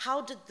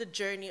 how did the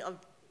journey of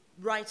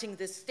writing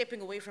this,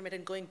 stepping away from it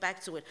and going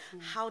back to it,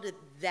 how did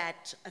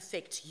that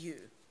affect you?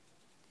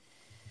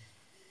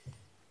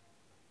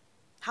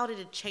 How did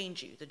it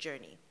change you, the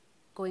journey?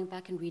 Going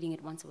back and reading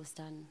it once it was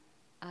done.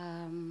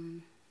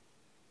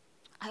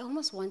 I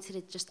almost wanted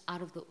it just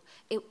out of the...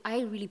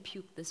 I really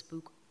puked this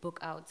book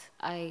out.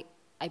 I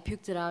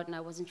puked it out and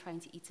I wasn't trying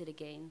to eat it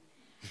again.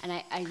 And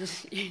I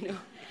just, you know,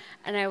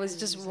 and I was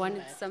just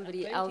wanted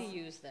somebody else. To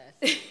use that.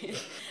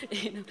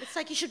 You know. It's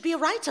like you should be a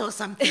writer or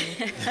something.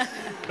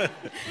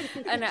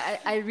 And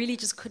I really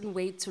just couldn't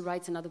wait to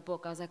write another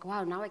book. I was like,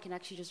 wow, now I can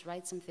actually just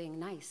write something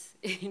nice.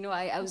 You know,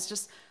 I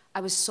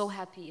was so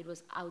happy it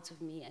was out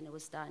of me and it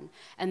was done.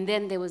 And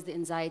then there was the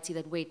anxiety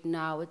that, wait,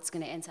 now it's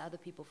going to enter other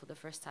people for the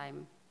first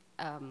time.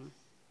 And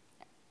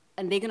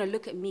they're going to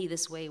look at me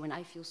this way when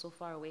I feel so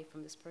far away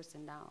from this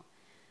person now.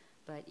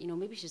 But, you know,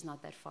 maybe she's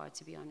not that far,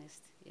 to be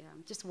honest. Yeah,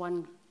 I'm just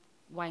one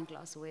wine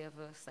glass away of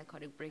a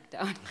psychotic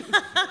breakdown.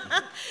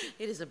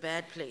 It is a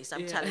bad place,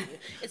 I'm telling you.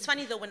 It's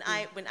funny, though, when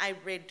I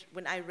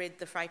read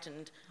The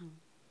Frightened,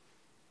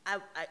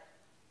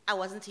 I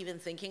wasn't even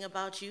thinking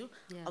about you.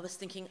 Yeah. I was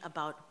thinking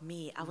about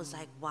me. I was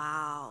like,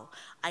 wow,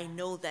 I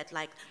know that,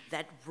 like,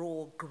 that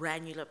raw,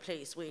 granular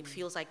place where it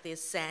feels like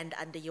there's sand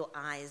under your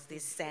eyes,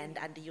 there's sand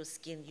under your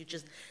skin.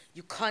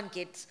 You can't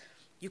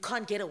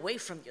get away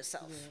from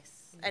yourself. Yes.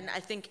 And I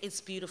think it's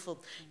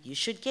beautiful. You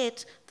should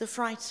get The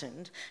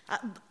Frightened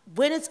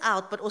when it's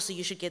out, but also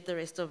you should get the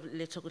rest of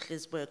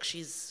Lethokuhle's work.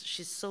 She's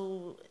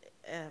so...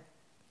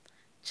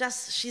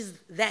 she's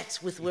that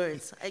with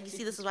words. You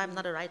see, this is why I'm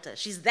not a writer.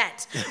 She's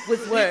that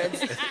with words.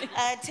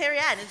 Terry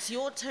Ann, it's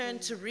your turn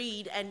to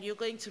read, and you're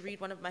going to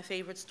read one of my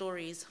favorite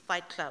stories,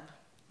 Fight Club.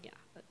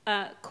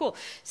 Yeah, cool.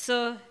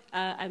 So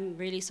I'm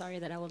really sorry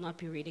that I will not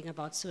be reading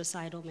about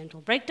suicidal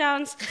mental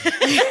breakdowns.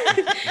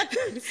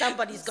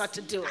 Somebody's got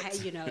to do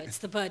it. You know, it's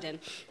the burden.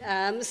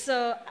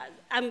 So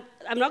I'm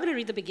not going to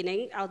read the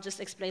beginning. I'll just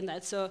explain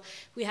that. So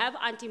we have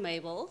Auntie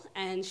Mabel,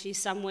 and she's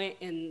somewhere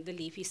in the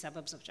leafy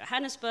suburbs of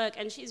Johannesburg,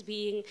 and she's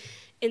being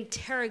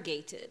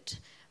interrogated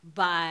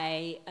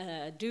by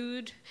a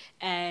dude,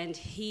 and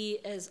he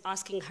is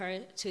asking her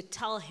to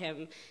tell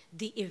him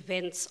the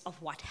events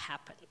of what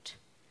happened.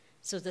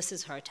 So this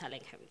is her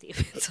telling him the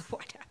events of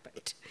what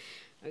happened.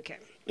 Okay.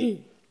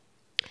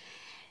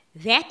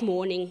 That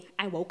morning,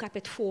 I woke up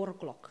at 4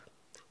 o'clock.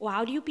 Or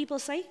how do you people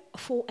say?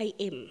 4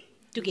 a.m.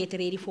 to get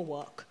ready for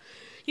work.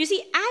 You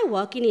see, I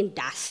work in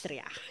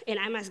Industria, and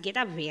I must get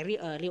up very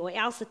early, or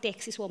else the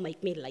taxis will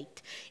make me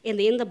late. And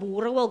then the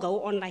boere will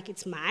go on like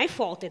it's my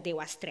fault that there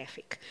was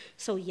traffic.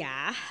 So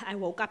yeah, I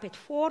woke up at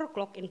 4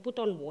 o'clock and put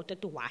on water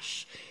to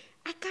wash.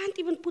 I can't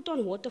even put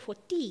on water for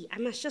tea. I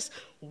must just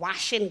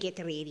wash and get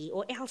ready,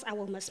 or else I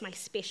will miss my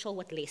special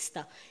with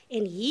Lester.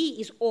 And he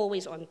is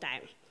always on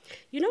time.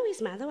 You know, his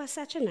mother was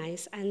such a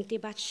nice auntie,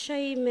 but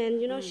shame,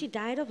 and, you know, she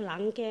died of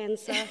lung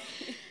cancer.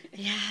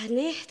 Yeah,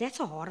 nee, that's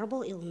a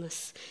horrible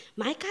illness.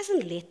 My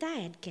cousin Letta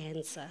had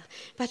cancer,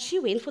 but she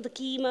went for the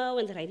chemo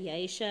and the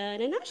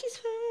radiation, and now she's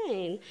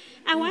fine.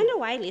 I wonder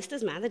why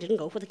Lester's mother didn't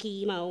go for the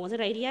chemo or the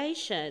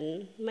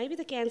radiation. Maybe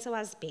the cancer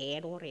was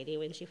bad already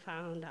when she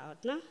found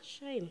out. No,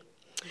 shame.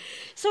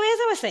 So as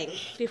I was saying,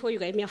 before you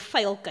gave me a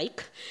fail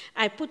cake,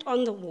 I put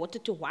on the water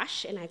to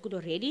wash, and I could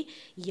already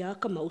hear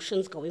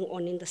commotions going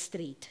on in the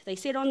street. They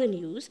said on the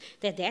news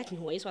that that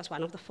noise was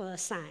one of the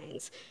first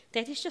signs.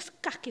 That is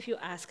just cuck if you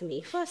ask me.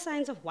 First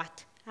signs of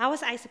what? How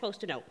was I supposed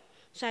to know?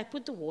 So I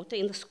put the water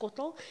in the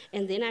scuttle,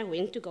 and then I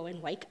went to go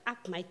and wake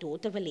up my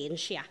daughter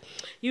Valencia.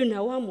 You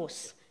know her,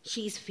 Mos.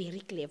 She's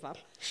very clever.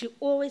 She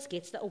always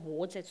gets the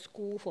awards at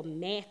school for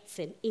maths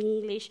and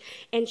English,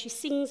 and she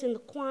sings in the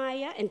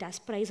choir and does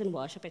praise and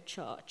worship at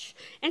church.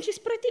 And she's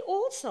pretty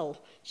also.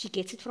 She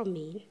gets it from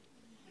me.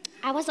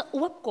 I was a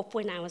oopkop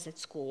when I was at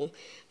school.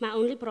 My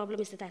only problem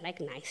is that I like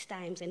nice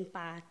times and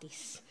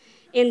parties.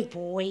 And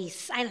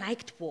boys. I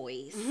liked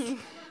boys.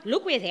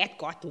 Look where that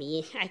got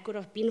me. I could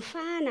have been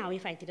far now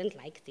if I didn't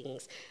like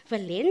things.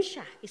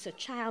 Valencia is a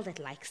child that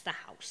likes the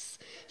house.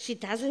 She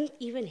doesn't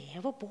even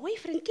have a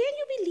boyfriend. Can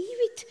you believe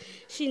it?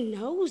 She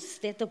knows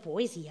that the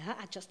boys here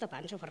are just a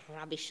bunch of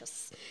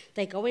rubbishes.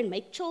 They go and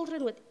make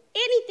children with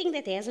anything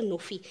that has a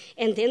nuffie,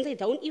 and then they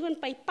don't even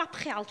pay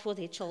papgeld for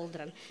their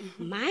children.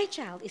 My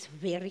child is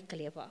very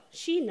clever.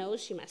 She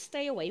knows she must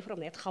stay away from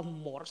that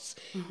gemors.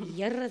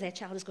 Here, that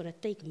child is going to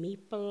take me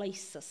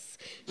places.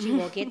 She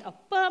will get a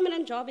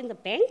permanent job in the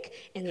bank,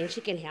 and then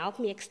she can help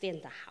me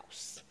extend the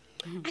house.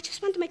 I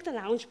just want to make the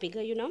lounge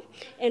bigger, you know,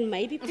 and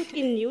maybe put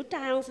in new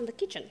tiles in the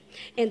kitchen.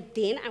 And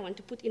then I want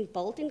to put in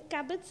built-in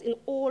cupboards in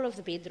all of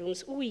the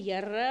bedrooms. Ooh,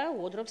 yeah,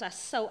 wardrobes are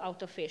so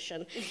out of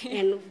fashion.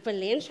 And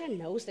Valencia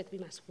knows that we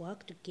must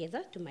work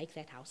together to make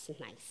that house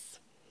nice.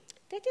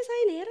 That is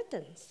our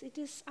inheritance. It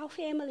is our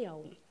family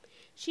home.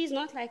 She's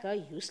not like her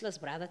useless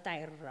brother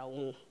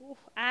Tyrone. Ooh,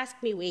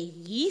 ask me where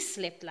he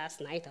slept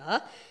last night, huh?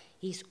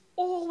 He's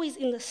always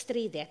in the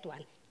street, that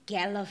one,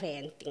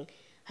 gallivanting.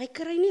 Hy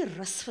kry nie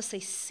rus vir sy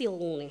siel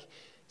nie.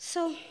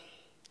 So,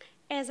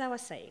 as I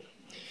was saying,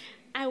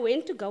 I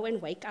went to go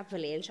and wake up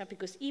Valencia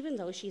because even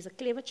though she's a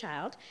clever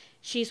child,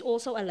 she's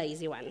also a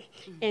lazy one.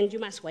 And you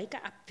must wake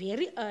her up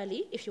very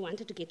early if you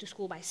wanted to get to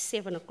school by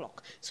 7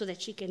 o'clock so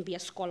that she can be a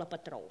scholar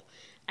patrol.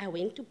 I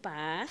went to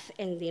bath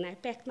and then I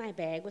packed my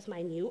bag with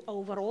my new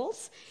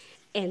overalls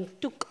and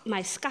took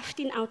my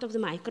skaftin out of the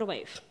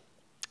microwave.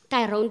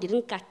 Tyrone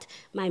didn't cut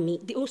my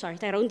meat.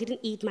 Tyrone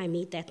didn't eat my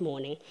meat that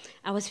morning.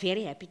 I was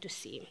very happy to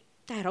see him.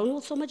 Tyrone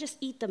will so much just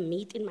eat the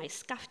meat in my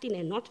skaftin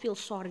and not feel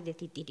sorry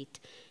that he did it.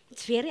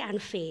 It's very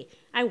unfair.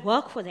 I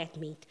work for that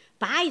meat,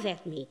 buy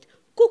that meat,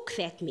 cook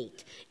that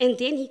meat, and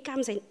then he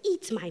comes and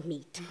eats my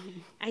meat.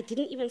 I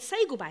didn't even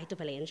say goodbye to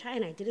Valencia,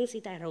 and I didn't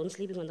see Tyrone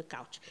sleeping on the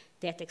couch.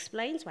 That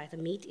explains why the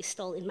meat is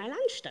still in my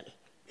lunch tin.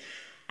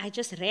 I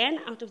just ran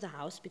out of the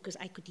house because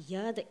I could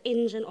hear the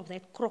engine of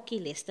that crocky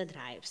Lester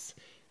drives.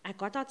 I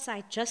got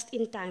outside just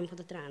in time for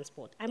the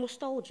transport. I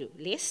must told you,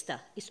 Lester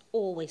is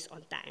always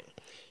on time,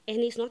 and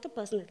he's not a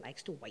person that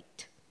likes to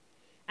wait.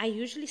 I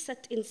usually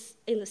sit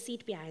in the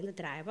seat behind the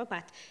driver,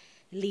 but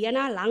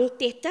Lena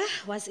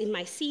Langtette was in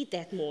my seat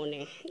that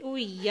morning. O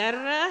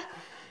Here,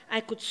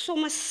 I could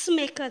sommer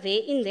smack her there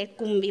in that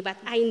kumbi, but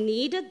I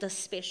needed the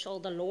special.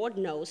 The Lord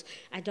knows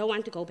I don't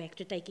want to go back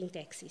to taking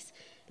taxis.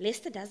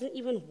 Lester doesn't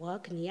even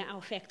work near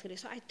our factory,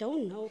 so I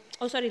don't know.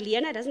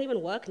 Lena doesn't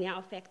even work near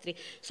our factory,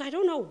 so I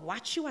don't know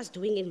what she was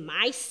doing in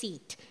my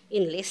seat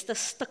in Lester's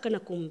stukkende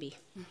kumbi.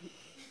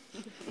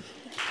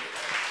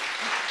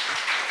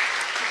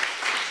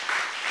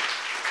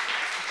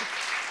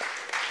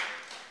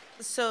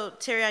 So,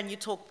 Terian, you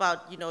talk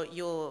about,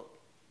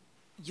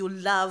 your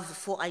love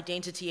for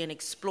identity and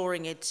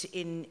exploring it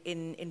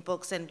in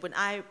books. And when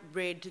I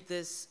read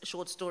this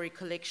short story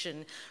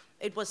collection,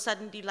 it was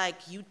suddenly like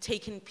you'd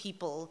taken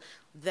people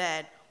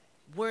that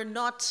were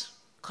not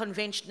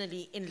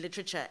conventionally in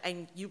literature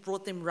and you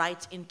brought them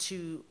right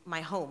into my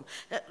home.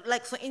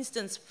 Like, for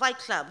instance, Fight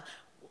Club.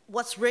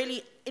 What's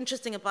really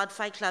interesting about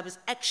Fight Club is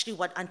actually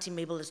what Auntie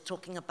Mabel is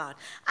talking about.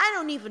 I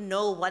don't even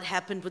know what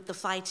happened with the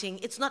fighting.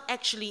 It's not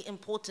actually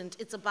important.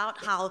 It's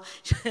about how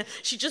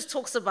she just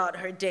talks about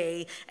her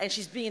day and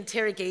she's being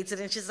interrogated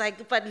and she's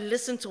like, but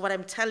listen to what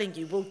I'm telling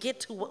you. We'll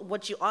get to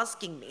what you're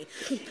asking me.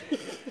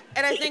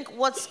 And I think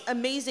what's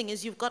amazing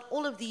is you've got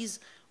all of these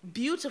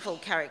beautiful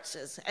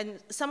characters and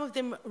some of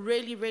them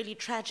really, really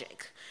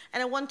tragic.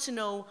 And I want to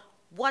know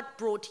what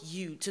brought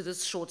you to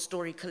this short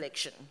story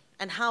collection?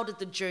 And how did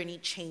the journey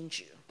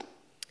change you?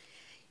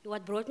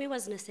 What brought me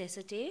was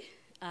necessity,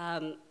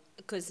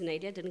 because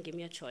Nadia didn't give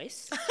me a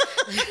choice.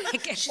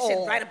 She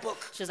said, write a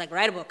book. She was like,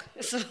 write a book.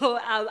 So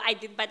I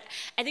did, but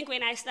I think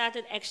when I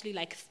started actually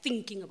like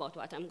thinking about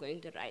what I'm going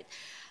to write,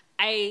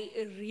 I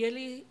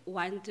really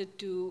wanted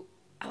to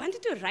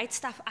write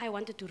stuff I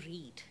wanted to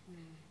read.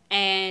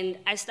 And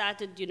I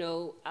started,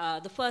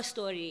 the first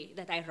story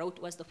that I wrote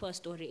was the first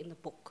story in the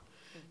book,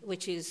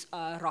 which is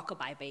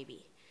Rockabye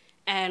Baby.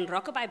 And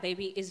Rockabye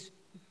Baby is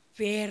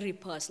very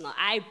personal.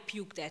 I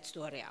puked that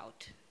story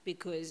out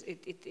because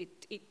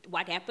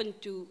what happened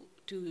to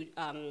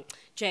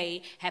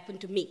Jay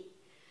happened to me.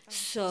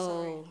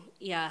 So,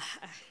 yeah,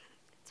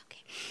 it's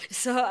okay.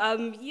 So,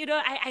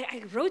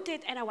 I wrote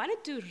it and I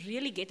wanted to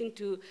really get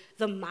into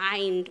the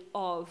mind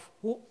of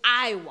who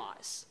I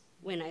was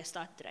when I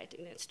started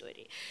writing that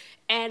story.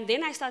 And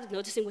then I started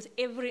noticing with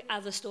every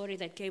other story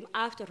that came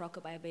after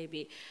Rockabye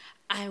Baby,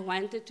 I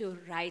wanted to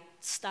write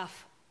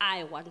stuff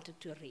I wanted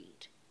to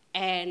read.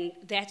 And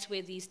that's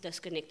where these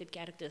disconnected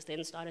characters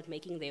then started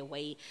making their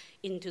way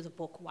into the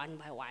book one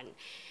by one.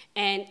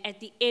 And at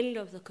the end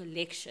of the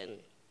collection,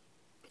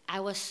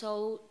 I was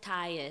so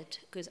tired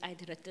because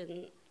I'd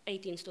written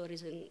 18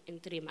 stories in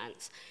 3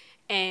 months.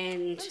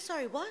 And I'm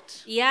sorry,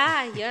 what?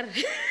 Yeah, you're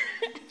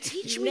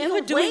Teach me never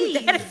your doing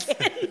ways. that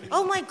again.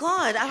 Oh my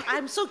God,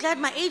 I'm so glad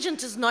my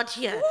agent is not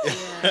here.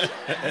 Yeah.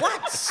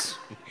 What?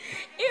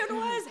 It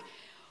was,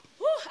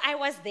 I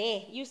was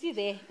there. You see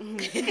there. You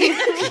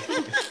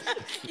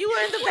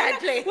were in the bad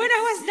place. When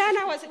I was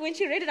done, when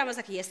she read it, I was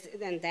like, yes,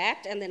 and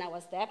then I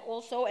was that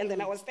also, and then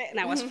I was that, and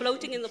I was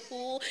floating in the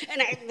pool,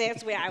 and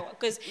that's where I was,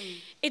 because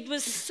it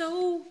was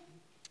so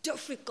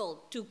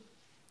difficult to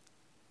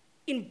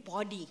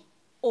embody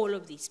all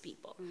of these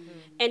people.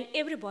 And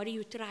everybody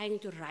you're trying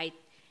to write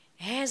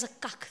has a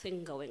cuck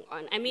thing going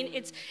on. I mean,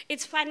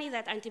 it's funny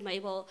that Auntie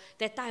Mabel,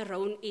 that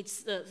Tyrone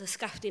eats the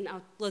skaftin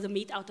out, or the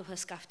meat out of her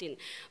skaftin.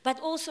 But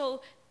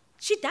also,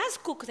 she does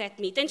cook that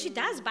meat, and she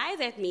does buy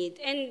that meat,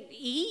 and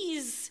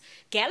he's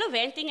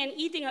gallivanting and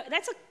eating.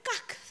 That's a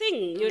cuck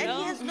thing, you know? And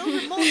he has no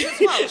remorse as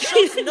well.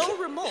 Shows no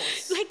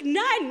remorse. Like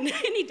none,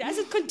 and he does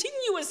it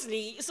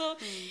continuously. So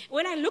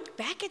when I looked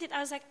back at it, I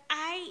was like,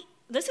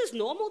 this is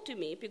normal to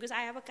me because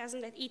I have a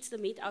cousin that eats the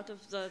meat out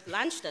of the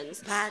lunch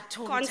tins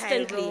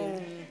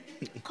constantly.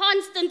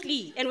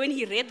 Constantly. And when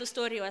he read the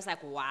story, I was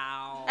like,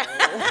 wow.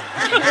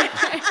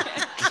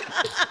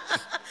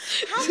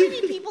 How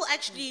many people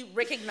actually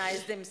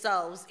recognize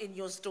themselves in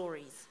your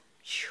stories?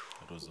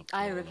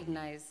 I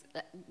recognize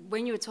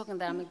when you were talking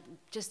that, I'm like,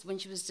 just when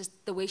she was just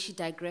the way she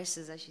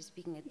digresses as she's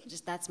speaking it,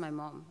 just that's my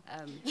mom.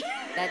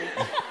 That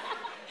is,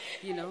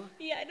 you know.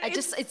 Yeah, no,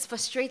 it's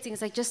frustrating.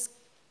 It's like just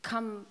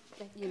come,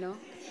 you know.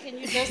 Can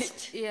you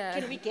just, Yeah.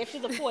 can we get to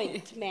the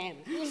point, ma'am?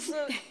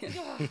 So,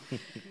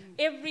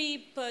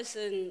 every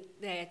person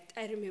that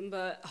I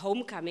remember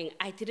homecoming,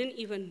 I didn't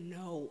even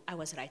know I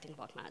was writing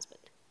about my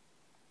husband.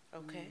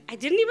 Okay. I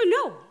didn't even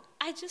know.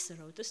 I just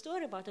wrote a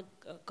story about a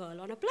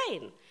girl on a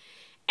plane.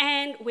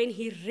 And when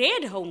he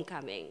read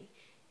Homecoming,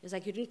 he was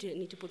like, you didn't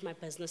need to put my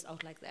business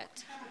out like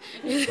that.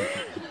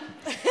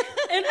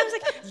 And I was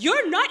like,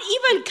 you're not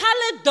even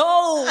colored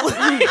though.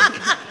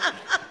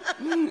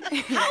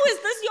 How is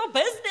this your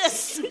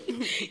business?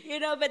 You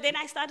know, but then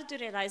I started to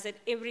realize that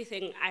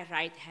everything I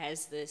write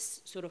has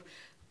this sort of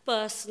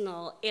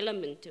personal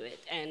element to it,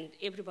 and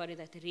everybody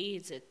that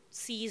reads it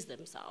sees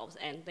themselves,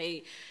 and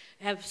they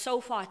have so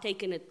far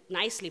taken it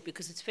nicely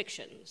because it's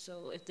fiction.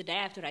 So if the day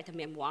I have to write a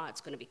memoir, it's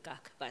going to be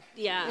cuck. But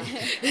yeah.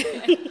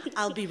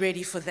 I'll be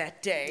ready for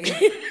that day.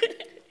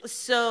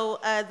 So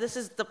this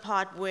is the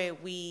part where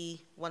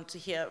we want to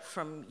hear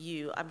from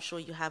you. I'm sure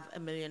you have a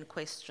million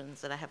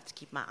questions that I have to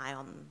keep my eye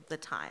on the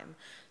time.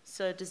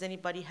 So does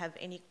anybody have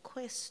any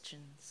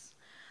questions?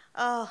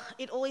 Oh,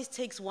 it always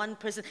takes one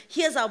person.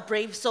 Here's our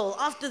brave soul.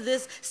 After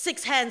this,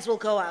 6 hands will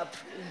go up.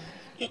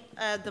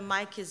 The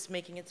mic is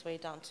making its way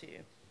down to you.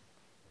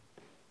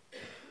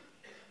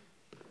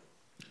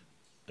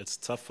 It's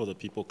tough for the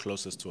people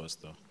closest to us,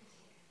 though,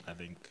 I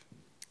think.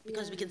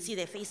 Because we can see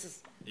their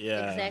faces.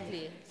 Yeah.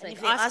 Exactly. It's And like,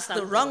 if they ask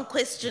the wrong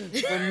question,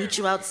 we'll meet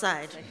you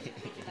outside.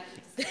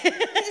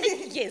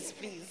 Yes,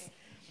 please.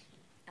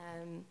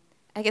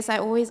 I guess I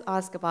always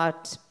ask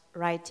about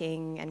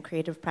writing and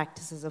creative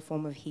practice as a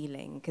form of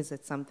healing, because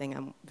it's something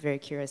I'm very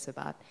curious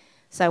about.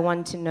 So I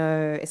want to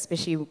know,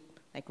 especially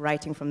like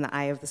writing from the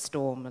eye of the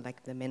storm, or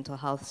like the mental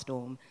health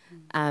storm,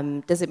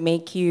 does it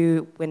make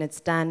you, when it's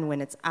done,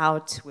 when it's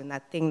out, when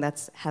that thing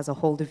that has a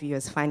hold of you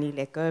has finally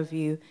let go of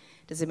you,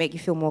 does it make you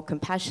feel more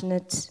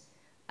compassionate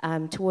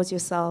towards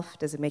yourself?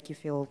 Does it make you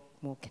feel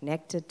more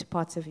connected to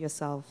parts of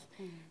yourself?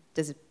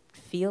 Does it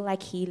feel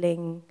like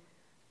healing?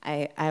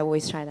 I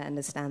always try to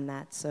understand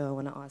that, so I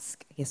want to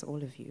ask, I guess,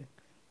 all of you.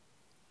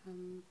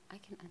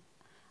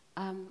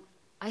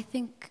 I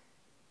think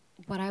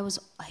what I was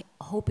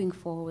hoping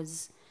for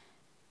was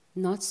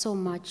not so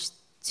much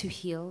to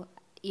heal.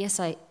 Yes,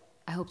 I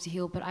hope to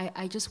heal, but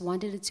I just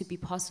wanted it to be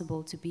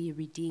possible to be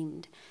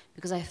redeemed,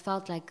 because I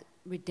felt like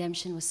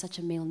redemption was such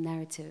a male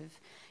narrative.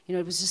 You know,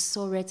 it was just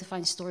so rare to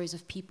find stories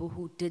of people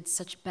who did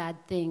such bad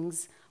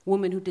things,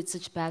 women who did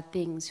such bad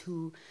things,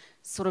 who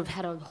sort of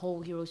had a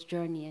whole hero's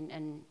journey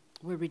and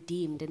were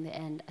redeemed in the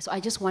end. So I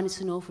just wanted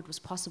to know if it was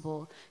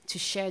possible to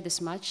share this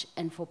much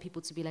and for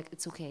people to be like,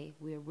 it's okay,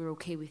 we're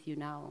okay with you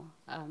now.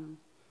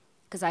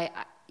 Because I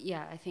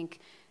think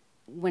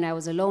when I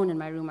was alone in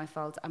my room, I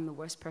felt I'm the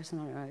worst person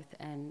on earth,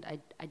 and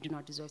I do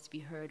not deserve to be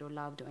heard or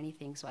loved or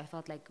anything. So I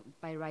felt like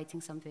by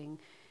writing something,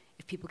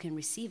 if people can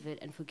receive it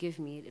and forgive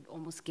me, it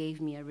almost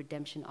gave me a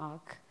redemption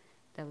arc.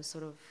 That was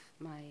sort of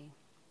my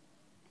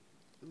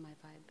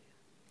vibe.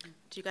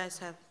 Do you guys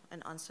have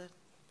an answer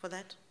for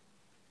that?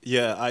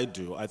 Yeah, I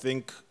do. I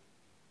think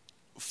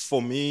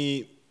for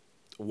me,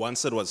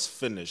 once it was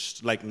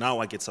finished, like now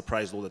I get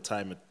surprised all the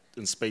time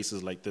in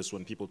spaces like this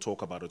when people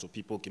talk about it or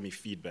people give me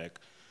feedback,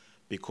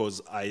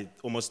 because I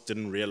almost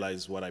didn't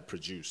realize what I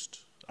produced.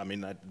 I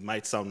mean, it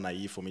might sound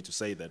naive for me to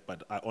say that,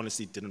 but I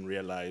honestly didn't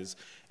realize,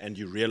 and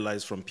you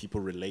realize from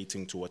people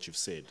relating to what you've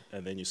said,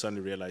 and then you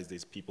suddenly realize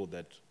there's people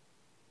that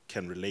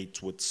can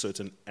relate with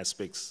certain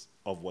aspects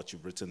of what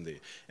you've written there.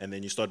 And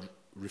then you start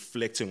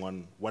reflecting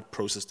on what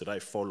process did I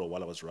follow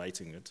while I was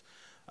writing it,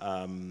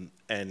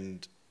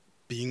 and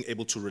being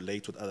able to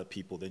relate with other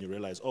people, then you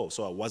realize, oh,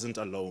 so I wasn't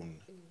alone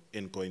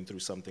in going through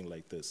something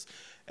like this.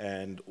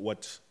 And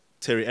what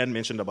Terry Ann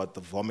mentioned about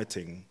the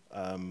vomiting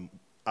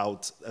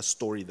out a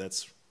story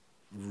that's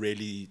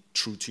really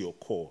true to your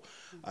core.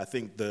 I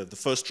think the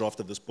first draft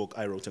of this book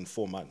I wrote in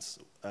 4 months,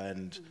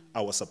 and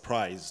I was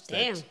surprised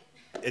that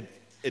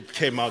it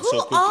came out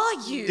so quickly. Who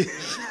are you?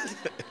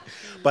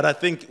 But I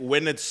think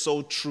when it's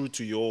so true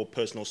to your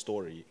personal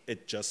story,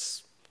 it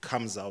just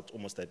comes out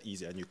almost that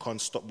easy, and you can't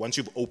stop. Once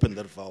you've opened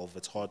that valve,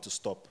 it's hard to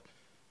stop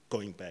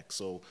going back.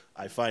 So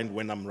I find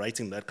when I'm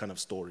writing that kind of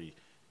story,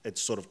 it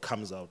sort of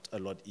comes out a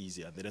lot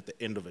easier. And then at the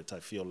end of it, I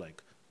feel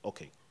like,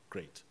 okay,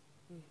 great.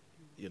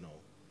 You know,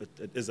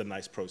 it is a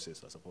nice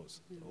process, I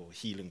suppose, or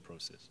healing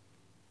process.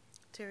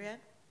 Tyria?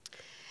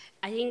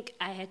 I think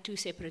I had 2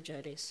 separate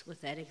journeys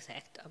with that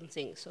exact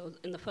thing. So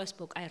in the first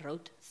book, I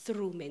wrote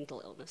through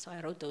mental illness. So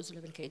I wrote Those Who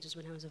Live in Cages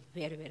when I was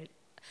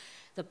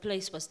the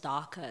place was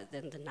darker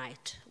than the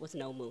night with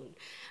no moon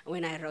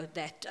when I wrote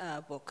that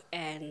book.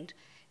 And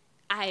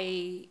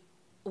I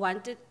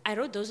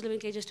wrote Those Who Live in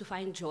Cages to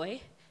find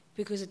joy,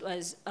 because it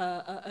was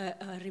a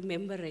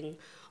remembering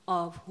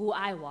of who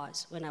I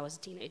was when I was a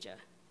teenager.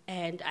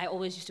 And I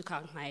always used to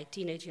count my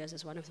teenage years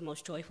as one of the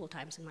most joyful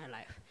times in my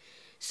life.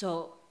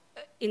 So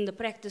in the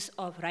practice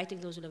of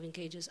writing Those Who Live in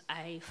Cages,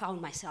 I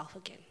found myself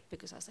again,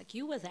 because I was like,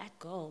 you were that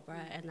girl, bruh,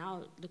 and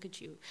now look at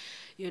you,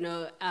 you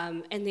know.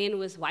 And then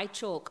with White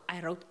Chalk,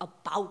 I wrote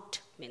about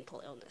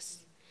mental illness.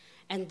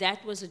 And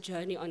that was a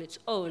journey on its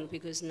own,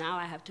 because now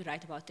I have to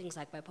write about things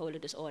like bipolar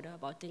disorder,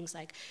 about things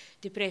like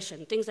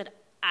depression, things that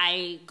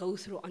I go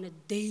through on a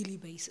daily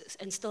basis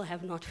and still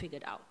have not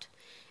figured out.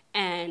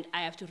 And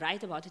I have to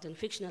write about it and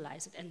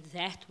fictionalize it, and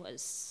that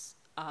was...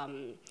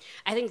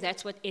 I think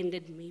that's what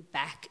ended me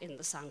back in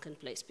the sunken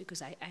place,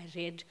 because I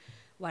read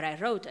what I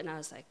wrote and I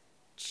was like,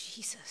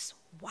 Jesus,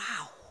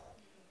 wow.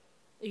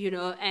 You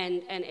know,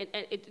 and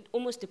it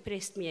almost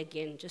depressed me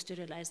again just to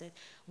realize that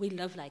we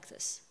live like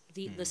this.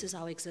 This is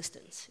our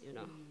existence, you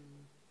know.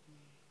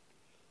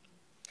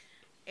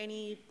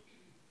 Any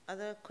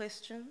other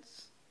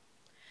questions?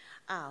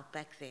 Ah,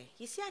 back there.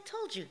 You see, I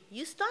told you.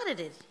 You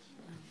started it.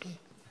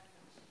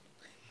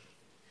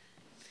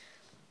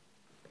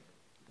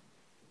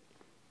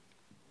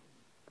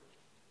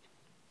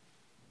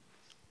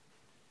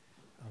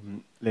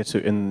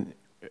 Leto,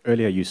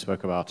 earlier you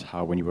spoke about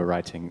how when you were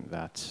writing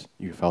that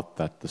you felt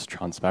that this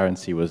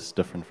transparency was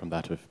different from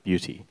that of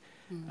beauty.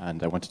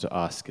 And I wanted to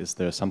ask, is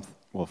there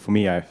well, for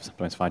me, I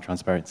sometimes find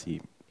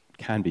transparency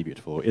can be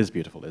beautiful, or is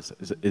beautiful. Is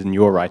in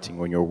your writing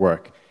or in your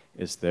work,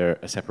 is there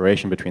a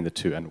separation between the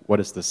two? And what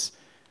is this,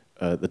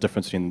 the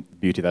difference between the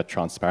beauty that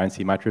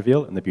transparency might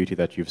reveal and the beauty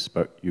that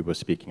you were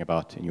speaking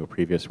about in your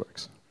previous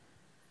works?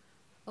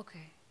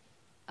 Okay.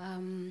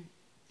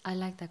 I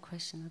like that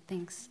question,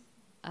 thanks.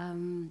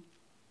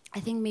 I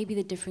think maybe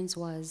the difference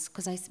was,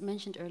 because I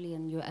mentioned earlier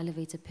in your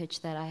elevator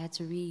pitch that I had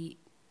to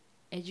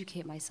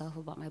re-educate myself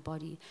about my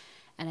body.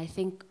 And I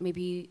think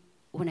maybe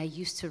when I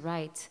used to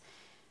write,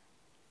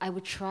 I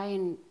would try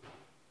and,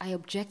 I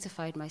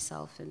objectified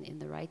myself in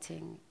the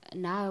writing.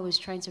 And now I was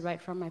trying to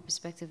write from my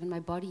perspective, and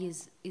my body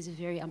is a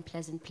very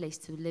unpleasant place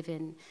to live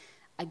in.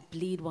 I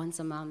bleed once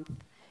a month,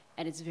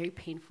 and it's very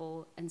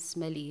painful and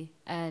smelly.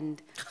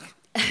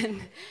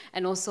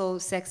 And also,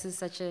 sex is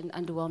such an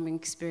underwhelming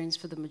experience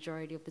for the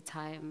majority of the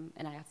time,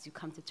 and I have to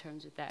come to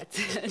terms with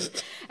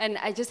that. And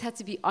I just had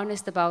to be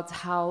honest about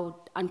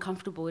how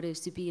uncomfortable it is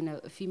to be in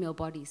a female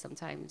body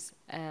sometimes.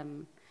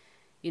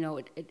 You know,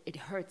 it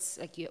hurts.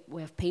 Like,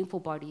 we have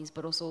painful bodies,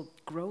 but also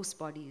gross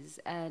bodies.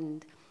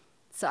 And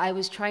so I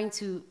was trying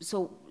to,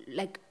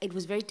 it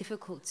was very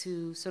difficult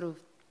to sort of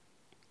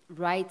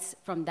write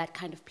from that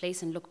kind of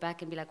place and look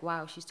back and be like,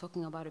 wow, she's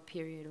talking about a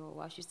period, or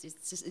wow,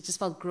 it just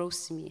felt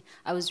gross to me.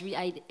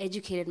 I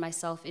educated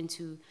myself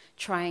into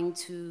trying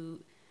to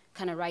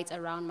kind of write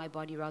around my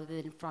body rather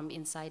than from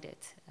inside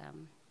it.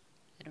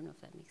 I don't know if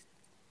that makes sense.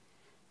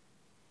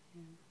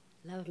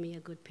 Love me a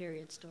good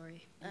period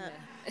story.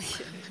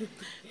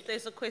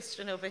 There's a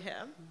question over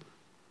here.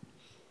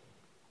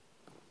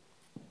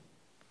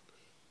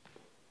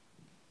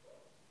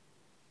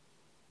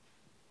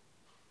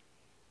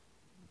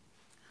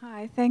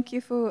 Hi, thank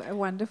you for a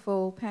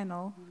wonderful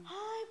panel.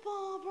 Hi,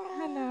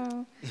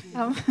 Barbara.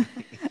 Hello.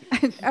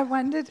 I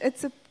wondered,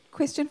 it's a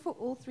question for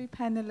all three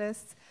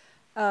panelists.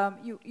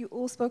 You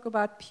all spoke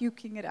about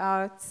puking it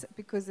out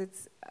because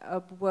it's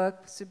a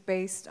work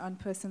based on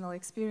personal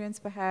experience,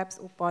 perhaps,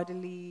 or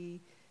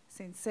bodily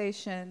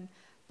sensation.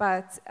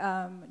 But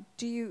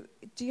do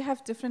you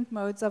have different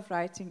modes of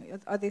writing?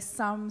 Are there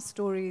some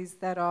stories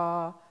that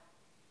are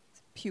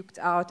puked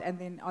out, and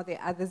then are there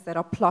others that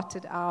are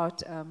plotted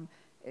out?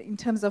 In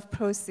terms of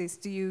process,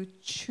 do you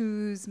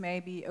choose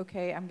maybe,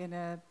 okay, I'm going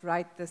to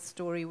write this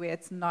story where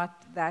it's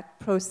not that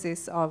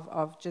process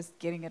of just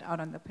getting it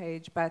out on the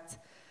page, but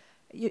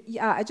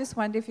yeah, I just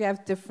wonder if you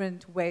have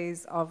different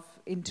ways of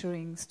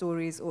entering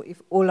stories, or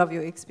if all of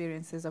your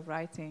experiences of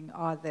writing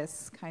are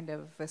this kind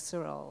of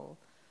visceral,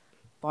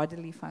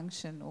 bodily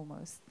function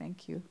almost.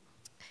 Thank you.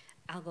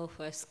 I'll go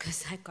first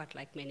because I got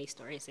like many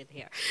stories in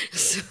here.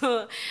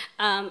 So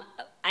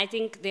I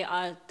think they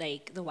are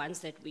like the ones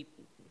that we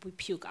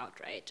puke out,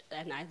 right?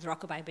 And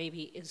Rockabye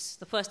Baby is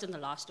the first and the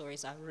last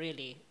stories are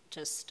really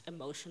just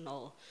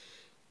emotional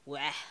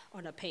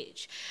on a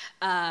page.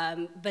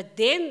 But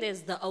then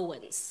there's the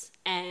Owens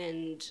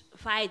and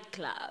Fight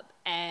Club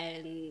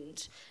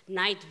and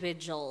Night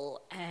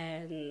Vigil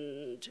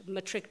and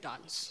Matric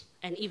Dance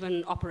and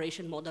even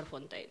Operation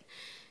Modderfontein.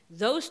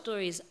 Those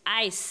stories,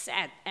 I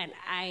sat and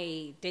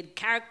I did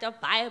character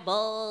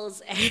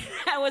Bibles, and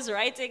I was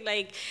writing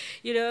like,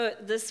 you know,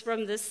 this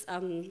from this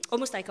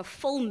almost like a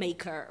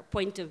filmmaker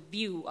point of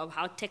view of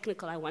how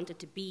technical I wanted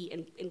to be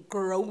in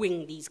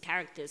growing these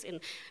characters and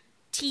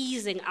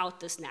teasing out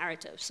this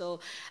narrative.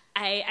 So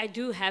I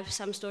do have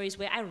some stories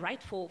where I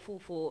write for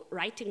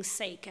writing's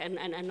sake and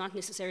not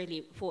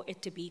necessarily for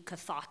it to be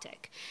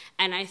cathartic.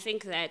 And I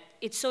think that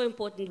it's so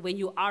important when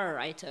you are a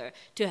writer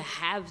to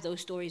have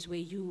those stories where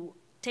you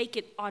take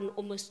it on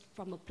almost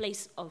from a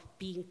place of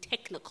being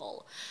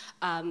technical,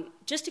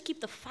 just to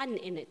keep the fun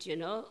in it, you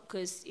know?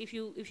 Because if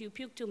you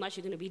puke too much,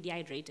 you're going to be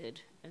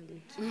dehydrated,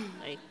 and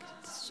like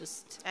it's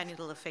just. And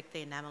it'll affect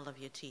the enamel of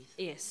your teeth.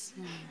 Yes.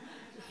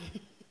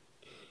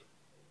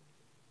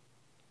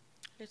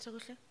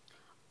 Lethokuhle?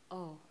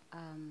 Oh,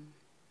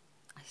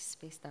 I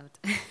spaced out.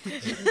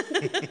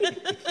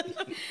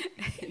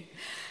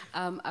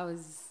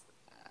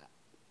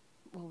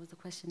 What was the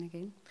question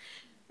again?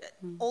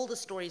 All the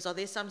stories, are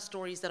there some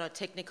stories that are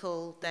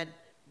technical that,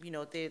 you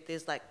know,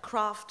 there's like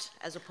craft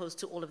as opposed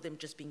to all of them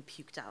just being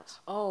puked out?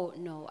 Oh,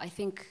 no, I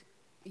think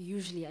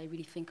usually I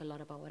really think a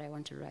lot about what I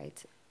want to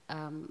write.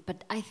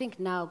 But I think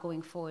now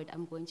going forward,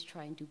 I'm going to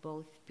try and do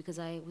both because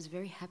I was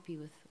very happy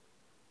with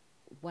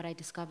what I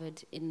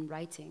discovered in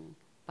writing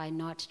by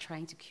not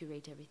trying to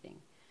curate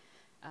everything.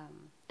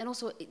 And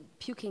also,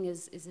 puking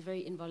is a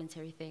very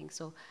involuntary thing,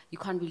 so you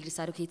can't really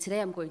decide, okay, today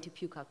I'm going to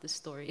puke out this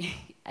story.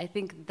 I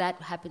think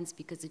that happens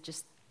because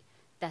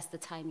that's the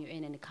time you're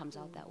in and it comes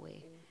out that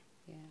way.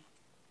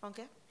 Yeah.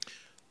 Okay.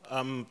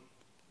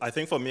 I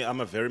think for me,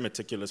 I'm a very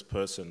meticulous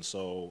person,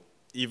 so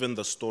even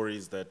the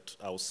stories that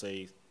I'll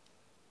say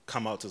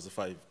come out as if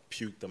I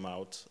puked them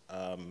out,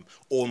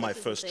 all my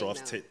first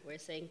drafts... We're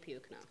saying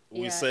puke now.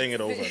 We're saying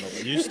it over and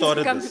over. You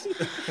started this.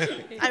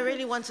 I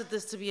really wanted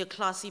this to be a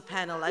classy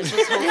panel. I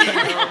just hope you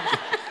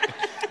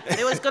know.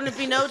 There was going to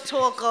be no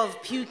talk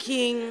of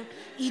puking,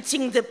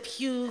 eating the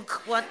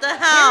puke. What the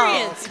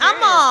hell?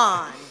 Come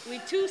on.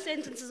 We're 2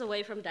 sentences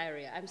away from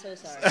diarrhea. I'm so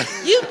sorry.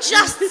 You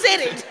just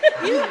said it.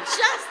 You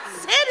just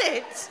said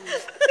it.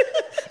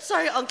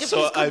 Sorry, Onke,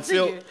 So please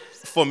continue. I feel,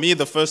 for me,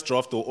 the first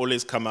draft will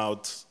always come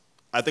out,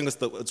 I think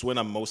it's when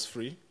I'm most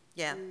free.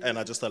 Yeah. And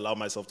I just allow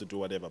myself to do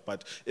whatever.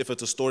 But if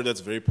it's a story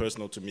that's very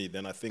personal to me,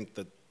 then I think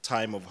the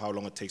time of how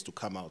long it takes to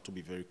come out will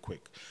be very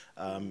quick.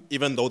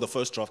 Even though the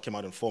first draft came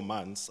out in 4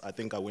 months, I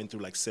think I went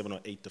through like 7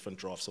 or 8 different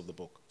drafts of the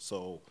book.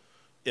 So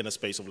in a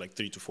space of like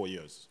 3 to 4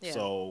 years. Yeah.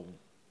 So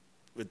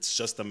it's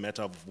just a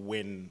matter of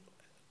when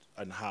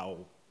and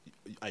how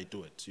I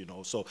do it, you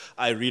know. So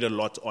I read a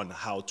lot on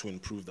how to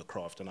improve the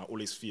craft, and I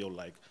always feel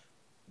like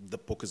the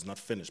book is not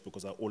finished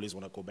because I always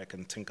want to go back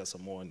and tinker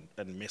some more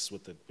and mess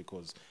with it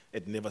because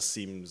it never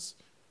seems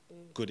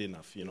good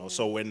enough, you know.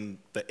 So when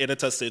the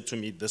editor said to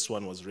me this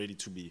one was ready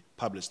to be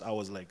published, I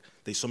was like,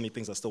 there's so many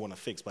things I still want to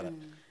fix, but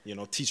you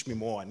know, teach me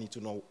more. I need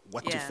to know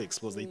what to fix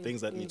because there are things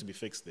that need to be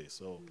fixed there.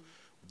 So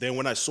then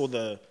when I saw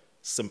the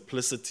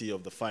simplicity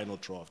of the final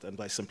draft, and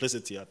by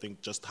simplicity I think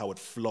just how it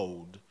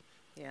flowed,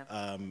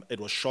 it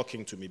was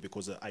shocking to me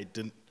because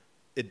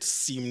it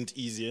seemed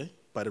easier,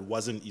 but it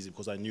wasn't easy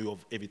because I knew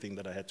of everything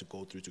that I had to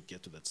go through to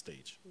get to that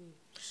stage.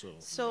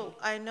 So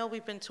I know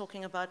we've been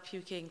talking about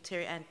puking,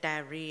 Terry, and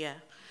diarrhea.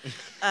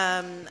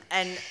 And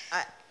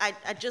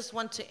I just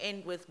want to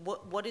end with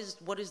what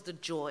is the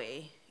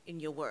joy in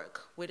your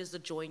work? Where does the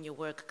joy in your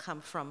work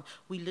come from?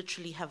 We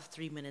literally have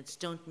 3 minutes.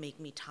 Don't make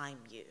me time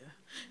you.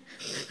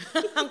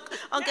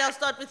 Okay, I'll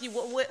start with you.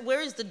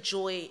 Where is the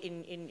joy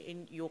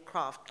in your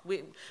craft?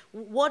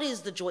 What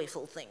is the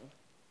joyful thing?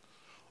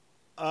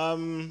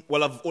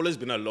 Well, I've always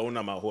been a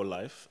loner my whole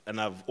life,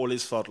 and I've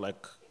always felt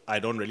like I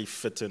don't really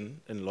fit in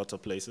lots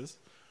of places.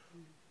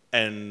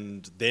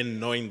 And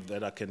then knowing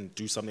that I can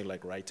do something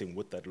like writing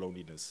with that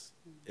loneliness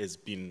has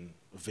been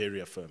very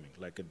affirming.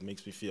 Like, it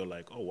makes me feel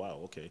like, oh, wow,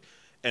 okay.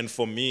 And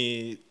for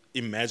me,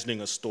 imagining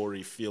a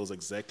story feels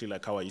exactly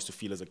like how I used to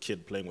feel as a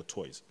kid playing with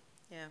toys.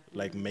 Yeah.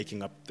 Like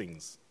making up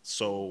things.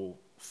 So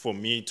for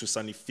me to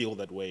suddenly feel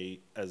that way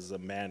as a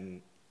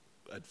man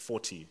at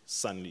 40,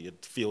 suddenly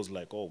it feels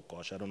like, oh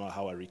gosh, I don't know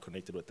how I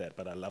reconnected with that,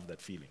 but I love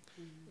that feeling.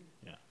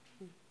 Yeah.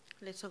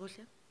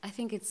 Lethokuhle? I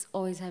think it's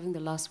always having the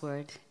last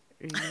word.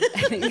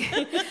 Really.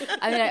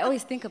 I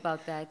always think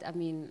about that. I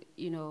mean,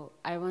 you know,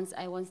 I once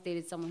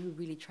dated someone who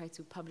really tried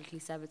to publicly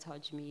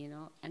sabotage me, you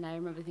know, and I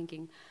remember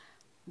thinking,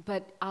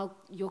 but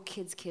your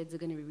kids' kids are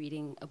going to be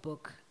reading a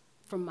book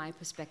from my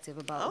perspective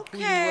about who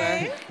you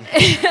were.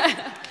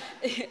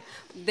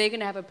 They're going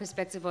to have a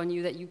perspective on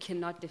you that you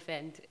cannot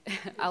defend.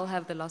 I'll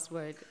have the last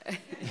word.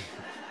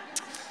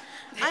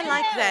 I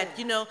like that,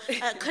 you know,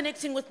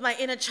 connecting with my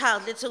inner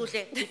child,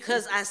 Lethokuhle,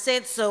 because I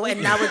said so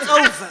and now it's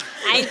over.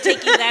 I ain't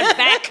taking that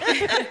back.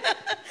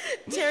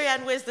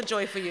 Terry-Ann, where's the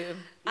joy for you?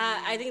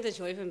 I think the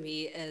joy for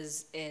me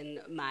is in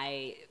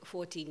my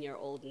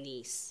 14-year-old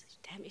niece.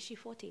 Damn, is she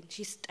 14?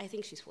 I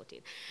think she's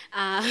 14.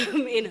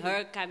 In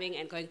her coming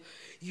and going,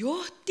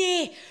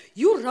 Yote,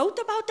 you wrote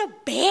about a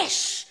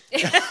bash.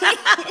 Like,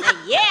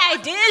 yeah, I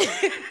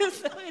did.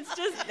 So it's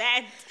just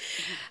that.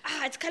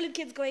 It's colored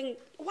kids going,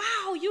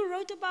 wow, you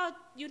wrote about,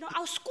 you know,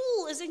 our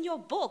school is in your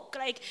book.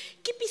 Like,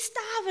 Kippie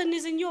Staven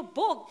is in your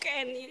book.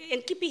 And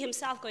Kippie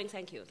himself going,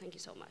 thank you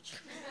so much.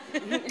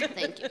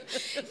 Thank you.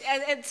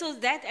 And so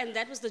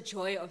that was the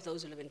joy of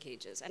Those Who Live in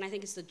Cages. And I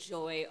think it's the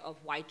joy of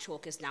White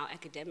Chalk is now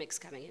academics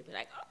coming in and be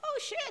like, oh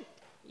shit,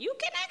 you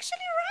can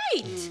actually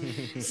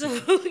write.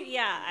 So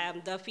yeah,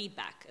 the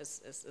feedback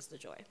is the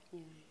joy.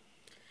 Yeah.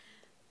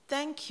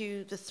 Thank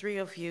you, the three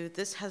of you.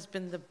 This has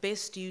been the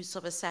best use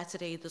of a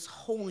Saturday this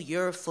whole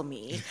year for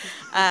me.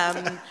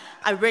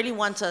 I really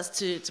want us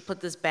to put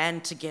this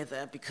band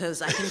together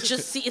because I can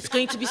just see it's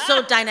going to be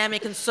so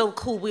dynamic and so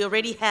cool. We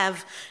already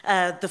have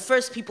the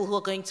first people who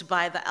are going to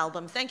buy the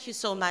album. Thank you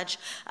so much.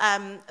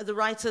 The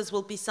writers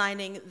will be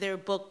signing their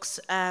books.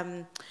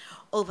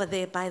 over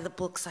there by the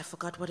books. I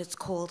forgot what it's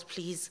called,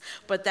 please.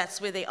 But that's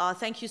where they are.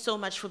 Thank you so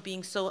much for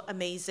being so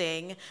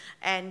amazing.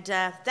 And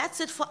that's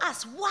it for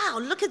us. Wow,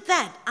 look at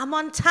that. I'm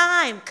on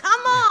time.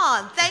 Come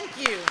on.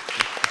 Thank you.